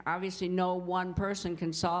can't, obviously no one person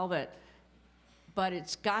can solve it, but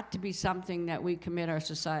it's got to be something that we commit our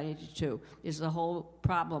society to, is the whole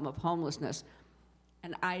problem of homelessness.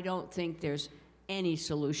 And I don't think there's any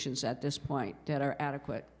solutions at this point that are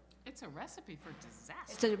adequate. It's a recipe for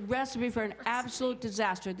disaster. It's a recipe for an absolute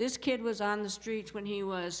disaster. This kid was on the streets when he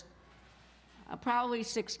was probably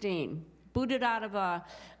 16, booted out of a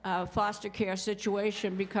foster care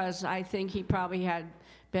situation because I think he probably had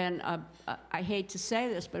been, I hate to say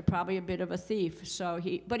this, but probably a bit of a thief.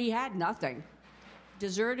 But he had nothing.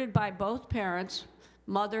 Deserted by both parents.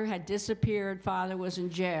 Mother had disappeared, father was in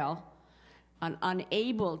jail, and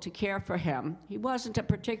unable to care for him. He wasn't a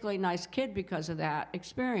particularly nice kid because of that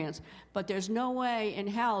experience, but there's no way in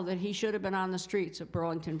hell that he should have been on the streets of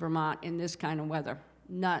Burlington, Vermont in this kind of weather.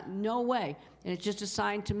 No way. And it's just a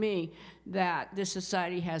sign to me that this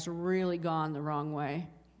society has really gone the wrong way.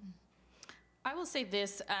 I will say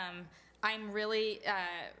this, I'm really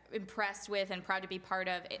impressed with and proud to be part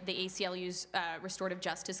of the ACLU's Restorative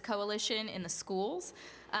Justice Coalition in the schools.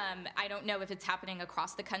 I don't know if it's happening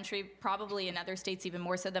across the country, probably in other states even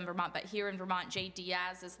more so than Vermont, but here in Vermont, Jay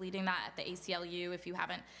Diaz is leading that at the ACLU, if you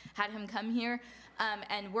haven't had him come here.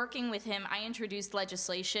 And working with him, I introduced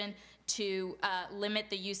legislation to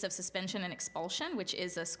limit the use of suspension and expulsion, which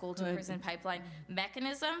is a school-to-prison pipeline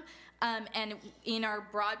mechanism. And in our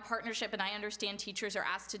broad partnership, and I understand teachers are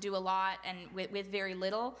asked to do a lot and with very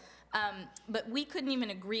little, but we couldn't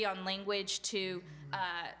even agree on language to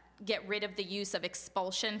get rid of the use of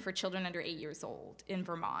expulsion for children under 8 years old in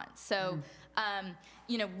Vermont. So,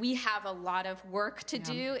 you know, we have a lot of work to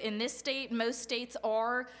do in this state. Most states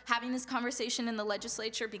are having this conversation in the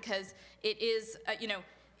legislature because it is, you know,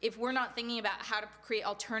 if we're not thinking about how to create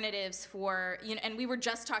alternatives for, you know, and we were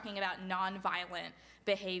just talking about nonviolent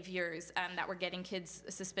behaviors that were getting kids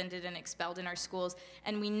suspended and expelled in our schools.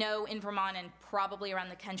 And we know in Vermont and probably around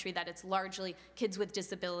the country that it's largely kids with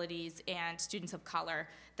disabilities and students of color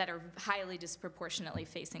that are highly disproportionately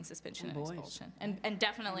facing suspension and expulsion. And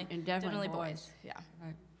definitely, definitely boys. Yeah.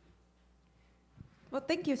 Right. Well,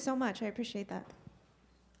 thank you so much. I appreciate that.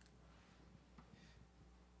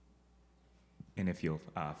 And if you'll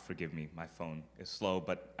forgive me, my phone is slow,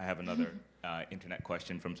 but I have another internet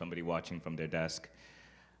question from somebody watching from their desk.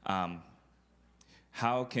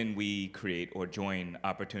 How can we create or join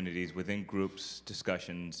opportunities within groups,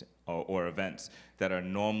 discussions, or events that are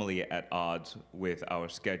normally at odds with our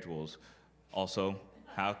schedules? Also,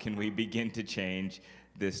 how can we begin to change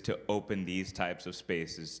this to open these types of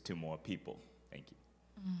spaces to more people? Thank you.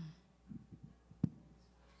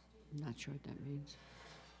 I'm not sure what that means.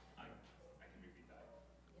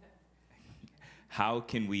 How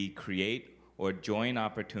can we create or join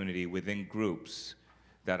opportunity within groups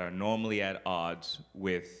that are normally at odds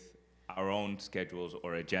with our own schedules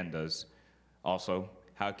or agendas? Also,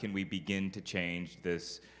 how can we begin to change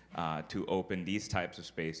this to open these types of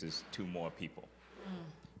spaces to more people.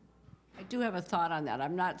 I do have a thought on that.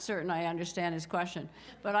 I'm not certain I understand his question,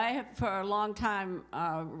 but I have for a long time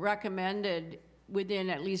recommended within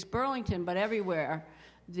at least Burlington, but everywhere,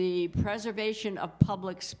 the preservation of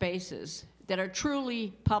public spaces that are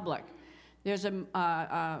truly public. There's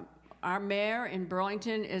our mayor in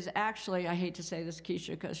Burlington is actually, I hate to say this,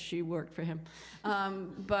 Kesha, because she worked for him,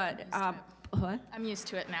 but what? I'm used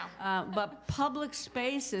to it now. But public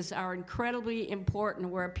spaces are incredibly important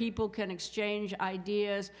where people can exchange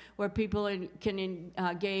ideas, where people can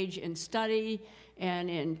engage in study and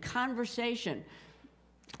in conversation.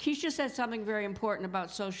 Kesha said something very important about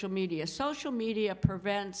social media. Social media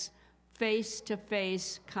prevents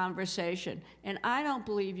face-to-face conversation. And I don't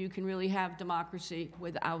believe you can really have democracy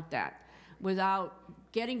without that, without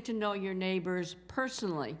getting to know your neighbors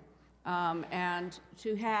personally. And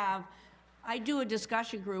to have, I do a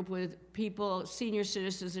discussion group with people, senior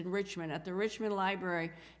citizens in Richmond, at the Richmond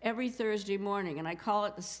Library every Thursday morning, and I call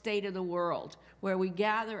it the State of the World, where we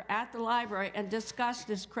gather at the library and discuss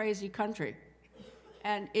this crazy country.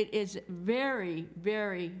 And it is very,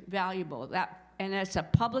 very valuable. And it's a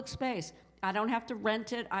public space. I don't have to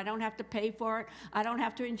rent it. I don't have to pay for it. I don't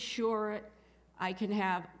have to insure it. I can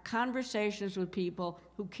have conversations with people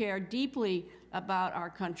who care deeply about our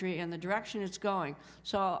country and the direction it's going.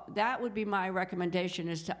 So that would be my recommendation,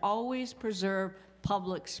 is to always preserve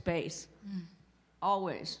public space.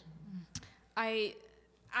 Always. I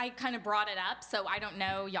kind of brought it up, so I don't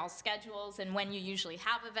know y'all's schedules and when you usually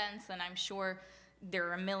have events, and I'm sure there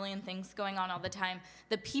are a million things going on all the time.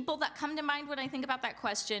 The people that come to mind when I think about that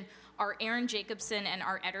question are Aaron Jacobson and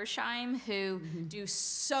Art Edersheim, who do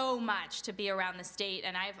so much to be around the state.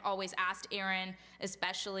 And I've always asked Aaron,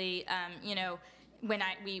 especially, you know, when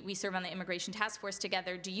we serve on the Immigration Task Force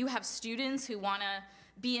together, do you have students who want to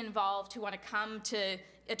be involved, who want to come to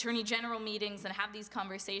Attorney General meetings and have these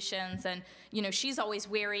conversations? And, you know, she's always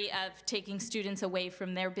wary of taking students away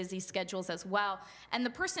from their busy schedules as well. And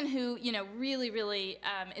the person who, you know, really, really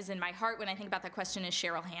is in my heart when I think about that question is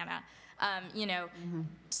Cheryl Hanna. You know,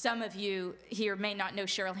 some of you here may not know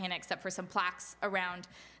Cheryl Hanna except for some plaques around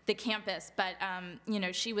the campus, but, you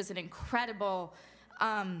know, she was an incredible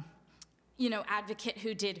you know, advocate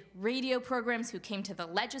who did radio programs, who came to the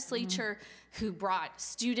legislature, who brought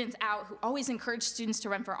students out, who always encouraged students to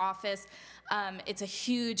run for office. It's a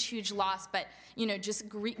huge, huge loss, but, you know, just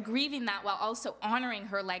grieving that while also honoring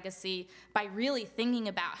her legacy by really thinking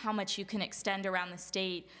about how much you can extend around the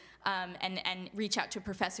state and reach out to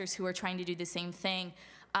professors who are trying to do the same thing.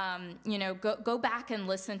 You know, go back and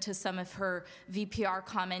listen to some of her VPR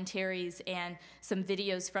commentaries and some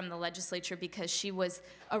videos from the legislature, because she was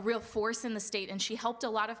a real force in the state and she helped a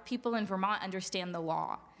lot of people in Vermont understand the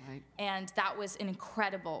law. Right. And that was an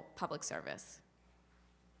incredible public service.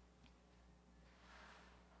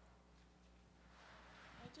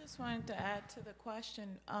 I just wanted to add to the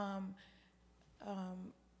question.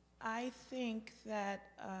 I think that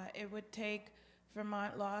it would take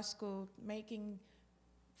Vermont Law School making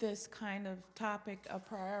this kind of topic a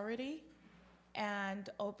priority and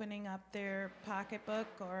opening up their pocketbook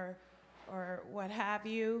or what have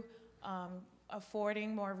you,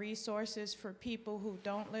 affording more resources for people who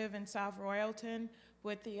don't live in South Royalton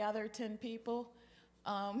with the other 10 people,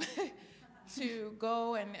 to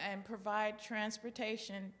go and provide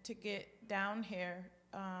transportation to get down here,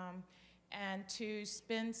 and to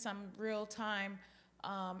spend some real time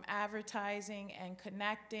advertising and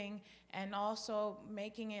connecting, and also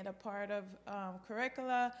making it a part of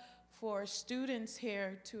curricula for students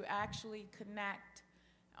here to actually connect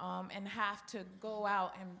and have to go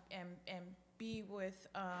out and be with,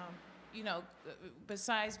 you know,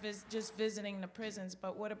 besides just visiting the prisons,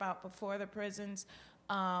 but what about before the prisons,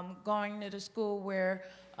 going to the school where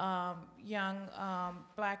young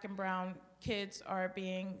black and brown kids are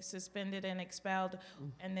being suspended and expelled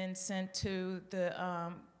and then sent to the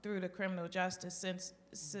through the criminal justice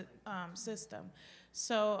system.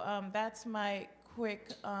 So that's my quick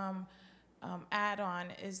add-on,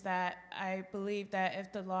 is that I believe that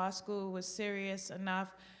if the law school was serious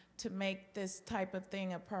enough to make this type of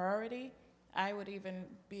thing a priority, I would even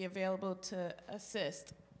be available to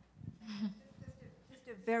assist. Just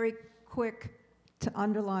a very quick to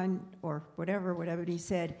underline, or whatever he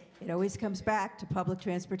said, it always comes back to public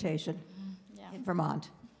transportation in Vermont.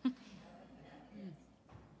 I'm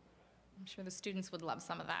sure the students would love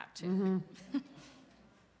some of that, too.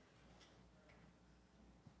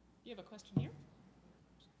 You have a question here?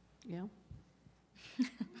 Yeah.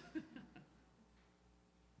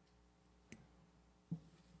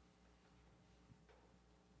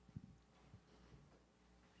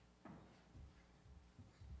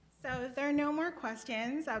 are no more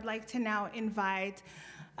questions, I'd like to now invite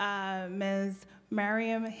Ms.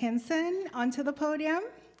 Mariam Hinson onto the podium.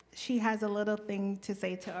 She has a little thing to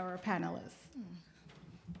say to our panelists.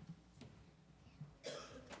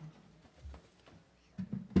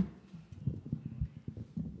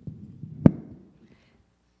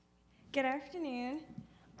 Good afternoon.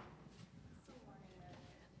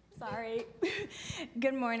 Sorry.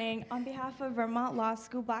 Good morning. On behalf of Vermont Law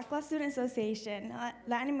School, Black Law Student Association,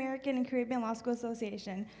 Latin American and Caribbean Law School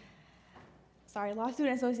Association, Law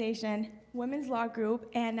Student Association, Women's Law Group,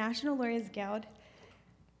 and National Lawyers Guild,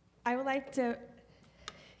 I would like to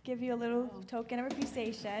give you a little token of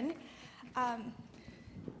appreciation.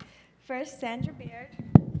 First, Sandra Baird.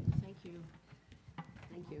 Thank you.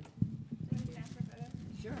 Thank you. Do you want to stand for a photo?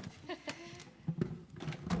 Sure.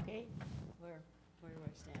 Okay, where do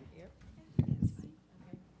I stand? Here?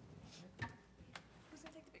 Who's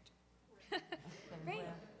gonna take the picture? Great.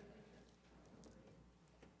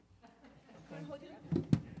 Wanna hold it up?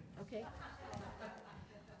 Okay.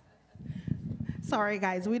 Sorry,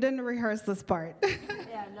 guys, we didn't rehearse this part.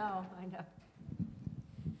 Yeah, no, I know.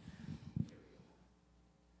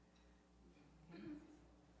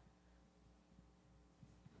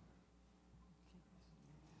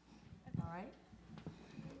 All right.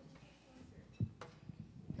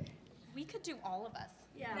 We could do all of us.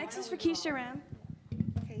 Yeah. Next is for Kesha Ram.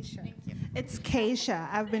 Kesha. Thank you. It's Kesha.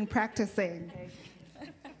 I've been practicing. Thank you.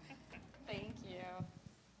 Thanks.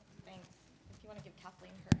 If you want to give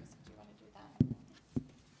Kathleen hers, do you want to do that?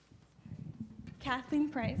 Kathleen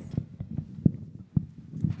Price.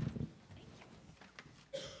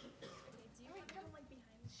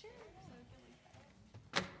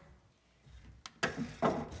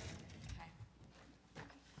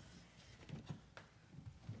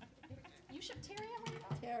 You should, Terry,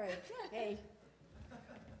 Terry, hey.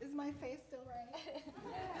 Is my face still right?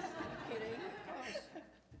 Kidding, of course.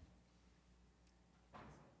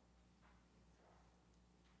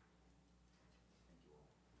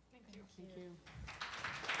 Thank you.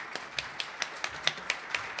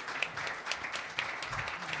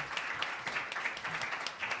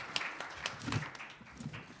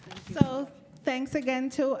 So thanks again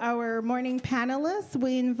to our morning panelists.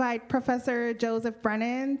 We invite Professor Joseph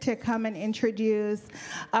Brennan to come and introduce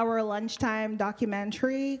our lunchtime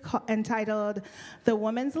documentary entitled The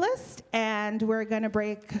Woman's List. And we're going to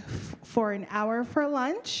break for an hour for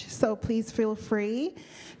lunch. So please feel free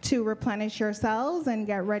to replenish yourselves and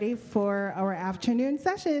get ready for our afternoon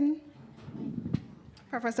session.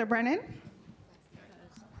 Professor Brennan.